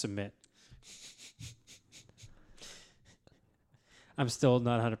 submit. I'm still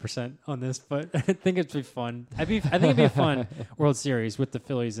not 100% on this, but I think it'd be fun. I think it'd be a fun World Series with the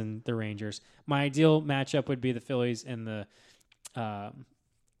Phillies and the Rangers. My ideal matchup would be the Phillies and the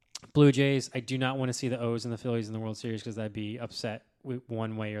Blue Jays. I do not want to see the O's and the Phillies in the World Series because I'd be upset with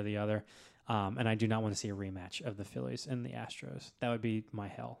one way or the other. And I do not want to see a rematch of the Phillies and the Astros. That would be my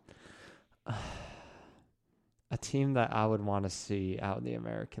hell. A team that I would want to see out in the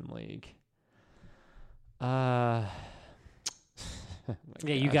American League.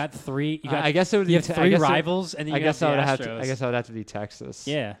 Yeah, you got three. I guess it would. You have three rivals, and then you have the Astros. I guess I would have to be Texas.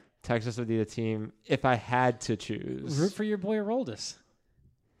 Yeah, Texas would be the team if I had to choose. Root for your boy Aroldis.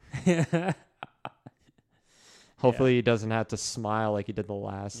 Hopefully he doesn't have to smile like he did the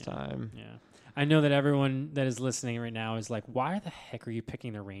last time. Yeah. I know that everyone that is listening right now is like, why the heck are you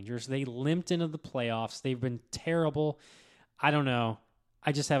picking the Rangers? They limped into the playoffs. They've been terrible. I don't know.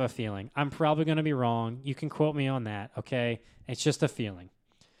 I just have a feeling. I'm probably going to be wrong. You can quote me on that, okay? It's just a feeling.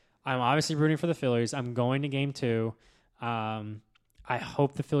 I'm obviously rooting for the Phillies. I'm going to game 2. I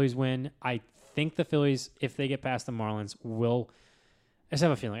hope the Phillies win. I think the Phillies, if they get past the Marlins, will. I just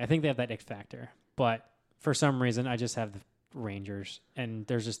have a feeling. I think they have that X factor. But for some reason, I just have the Rangers. And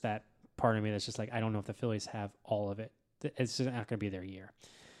there's just that part of me that's just like, I don't know if the Phillies have all of it. It's just not going to be their year.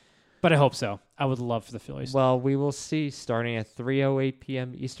 But I hope so. I would love for the Phillies. Well, we will see starting at 3:08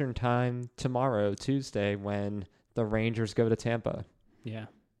 p.m. Eastern Time tomorrow, Tuesday, when the Rangers go to Tampa. Yeah.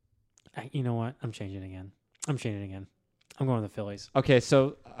 You know what? I'm changing again. I'm going to the Phillies. Okay,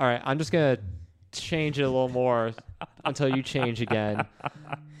 so, all right, I'm just going to change it a little more until you change again.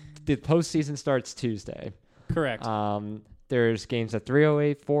 The postseason starts Tuesday. Correct. There's games at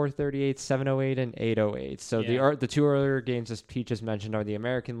 3:08, 4:38, 7:08, and 8:08. So the 2 earlier games, as Pete just mentioned, are the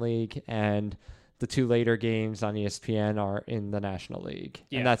American League, and the 2 later games on ESPN are in the National League.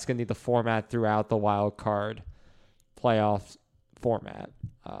 Yeah. And that's going to be the format throughout the wild card playoff format.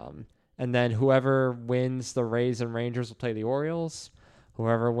 And then whoever wins the Rays and Rangers will play the Orioles.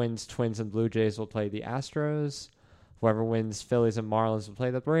 Whoever wins Twins and Blue Jays will play the Astros. Whoever wins Phillies and Marlins will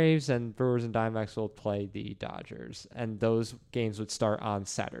play the Braves, and Brewers and Diamondbacks will play the Dodgers. And those games would start on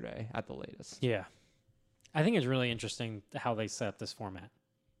Saturday at the latest. Yeah. I think it's really interesting how they set up this format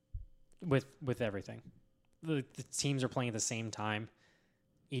with everything. The teams are playing at the same time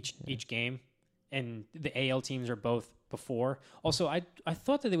each game, and the AL teams are both before. Also, I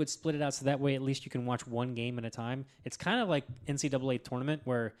thought that they would split it out so that way at least you can watch one game at a time. It's kind of like NCAA tournament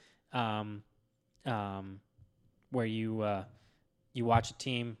where you watch a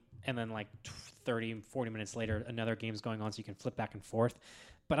team and then like 30, 40 minutes later, another game's going on so you can flip back and forth.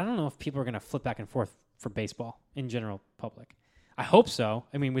 But I don't know if people are going to flip back and forth for baseball in general public. I hope so.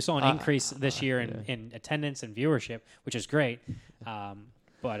 I mean, we saw an increase this year in attendance and viewership, which is great.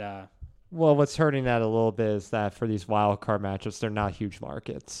 Well, what's hurting that a little bit is that for these wild card matchups, they're not huge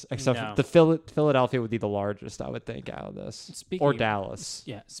markets. Except for the Philadelphia would be the largest, I would think, out of this. Or Dallas.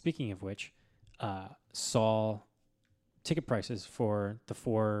 Yeah. Speaking of which, saw ticket prices for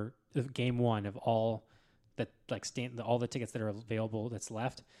the game 1 of all that all the tickets that are available that's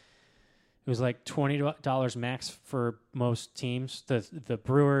left. It was like $20 max for most teams. The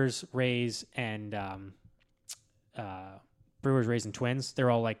Brewers, Rays, and Twins. They're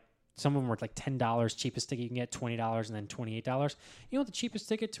all like, some of them were like $10 cheapest ticket you can get, $20, and then $28. You know what the cheapest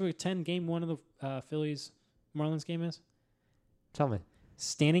ticket to attend game 1 of the Phillies Marlins game is? Tell me.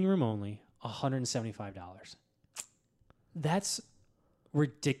 Standing room only, $175. That's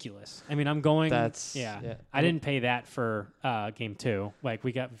ridiculous. I mean, I'm going. I didn't pay that for game 2. Like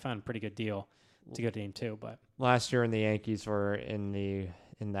we found a pretty good deal to go to game 2. But last year when the Yankees were in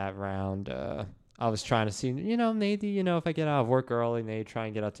that round, I was trying to see, maybe, if I get out of work early, maybe try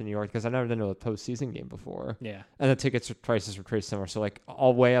and get out to New York because I've never been to a postseason game before. Yeah. And the tickets prices were pretty similar. So like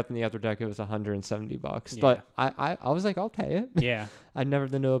all way up in the upper deck, it was $170. Yeah. But I was like, I'll pay it. Yeah. I've never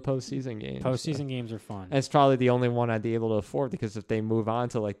been to a postseason game. Postseason games are fun. And it's probably the only one I'd be able to afford because if they move on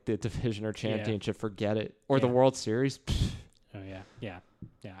to like the division or championship, forget it. Or the World Series. Oh yeah.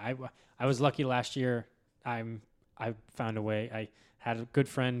 I was lucky last year. I found a way. I had a good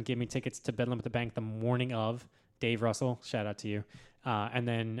friend give me tickets to Bedlam at the Bank the morning of. Dave Russell, shout out to you. And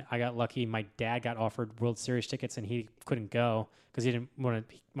then I got lucky. My dad got offered World Series tickets, and he couldn't go because he didn't want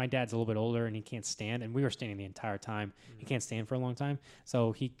to. My dad's a little bit older, and he can't stand. And we were standing the entire time. Mm-hmm. He can't stand for a long time,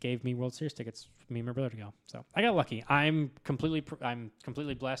 so he gave me World Series tickets for me and my brother to go. So I got lucky. I'm completely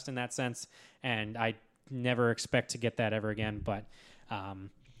blessed in that sense, and I never expect to get that ever again. But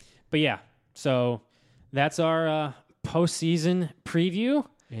yeah. So that's our postseason preview.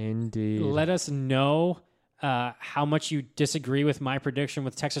 Indeed. Let us know how much you disagree with my prediction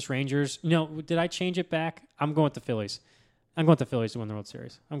with Texas Rangers. Did I change it back? I'm going with the Phillies. I'm going with the Phillies to win the World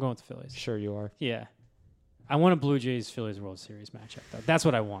Series. I'm going with the Phillies. Sure you are. Yeah. I want a Blue Jays-Phillies World Series matchup, though. That's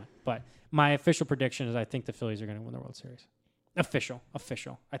what I want. But my official prediction is I think the Phillies are going to win the World Series. Official.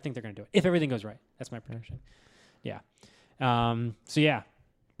 I think they're going to do it. If everything goes right. That's my prediction. Yeah.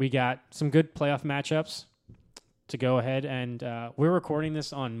 We got some good playoff matchups to go ahead, and we're recording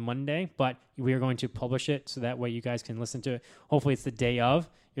this on Monday, but we are going to publish it so that way you guys can listen to it. Hopefully it's the day of.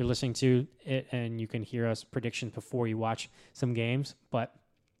 You're listening to it, and you can hear us predictions before you watch some games. But,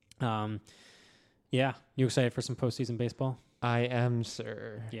 you excited for some postseason baseball? I am,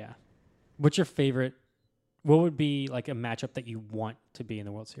 sir. Yeah. What's your favorite? What would be like a matchup that you want to be in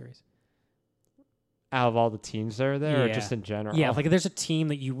the World Series? out of all the teams that are there, or Yeah. just in general? Yeah, like if there's a team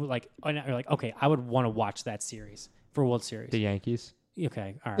that you would like, you're like, okay, I would want to watch that series for World Series. The Yankees.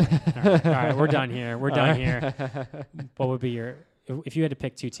 Okay, all right, we're done here. We're done here. What would be your if you had to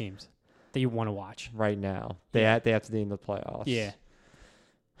pick 2 teams that you want to watch Right now, they have to be in the playoffs. Yeah,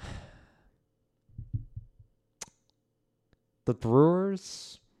 The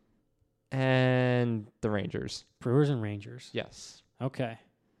Brewers and the Rangers. Brewers and Rangers. Yes. Okay.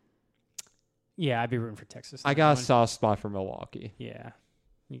 Yeah, I'd be rooting for Texas. I got a soft spot for Milwaukee. Yeah,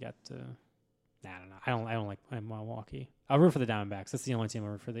 you got. I don't know. I don't like Milwaukee. I'll root for the Diamondbacks. That's the only team I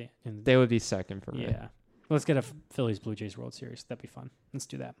root for. They would be second for me. Yeah. Let's get a Phillies Blue Jays World Series. That'd be fun. Let's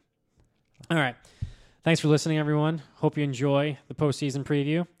do that. All right. Thanks for listening, everyone. Hope you enjoy the postseason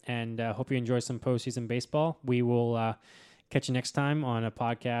preview, and hope you enjoy some postseason baseball. We will catch you next time on a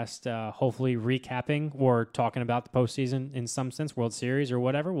podcast, hopefully recapping or talking about the postseason in some sense, World Series or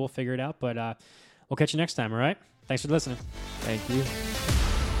whatever. We'll figure it out, but we'll catch you next time, all right? Thanks for listening. Thank you.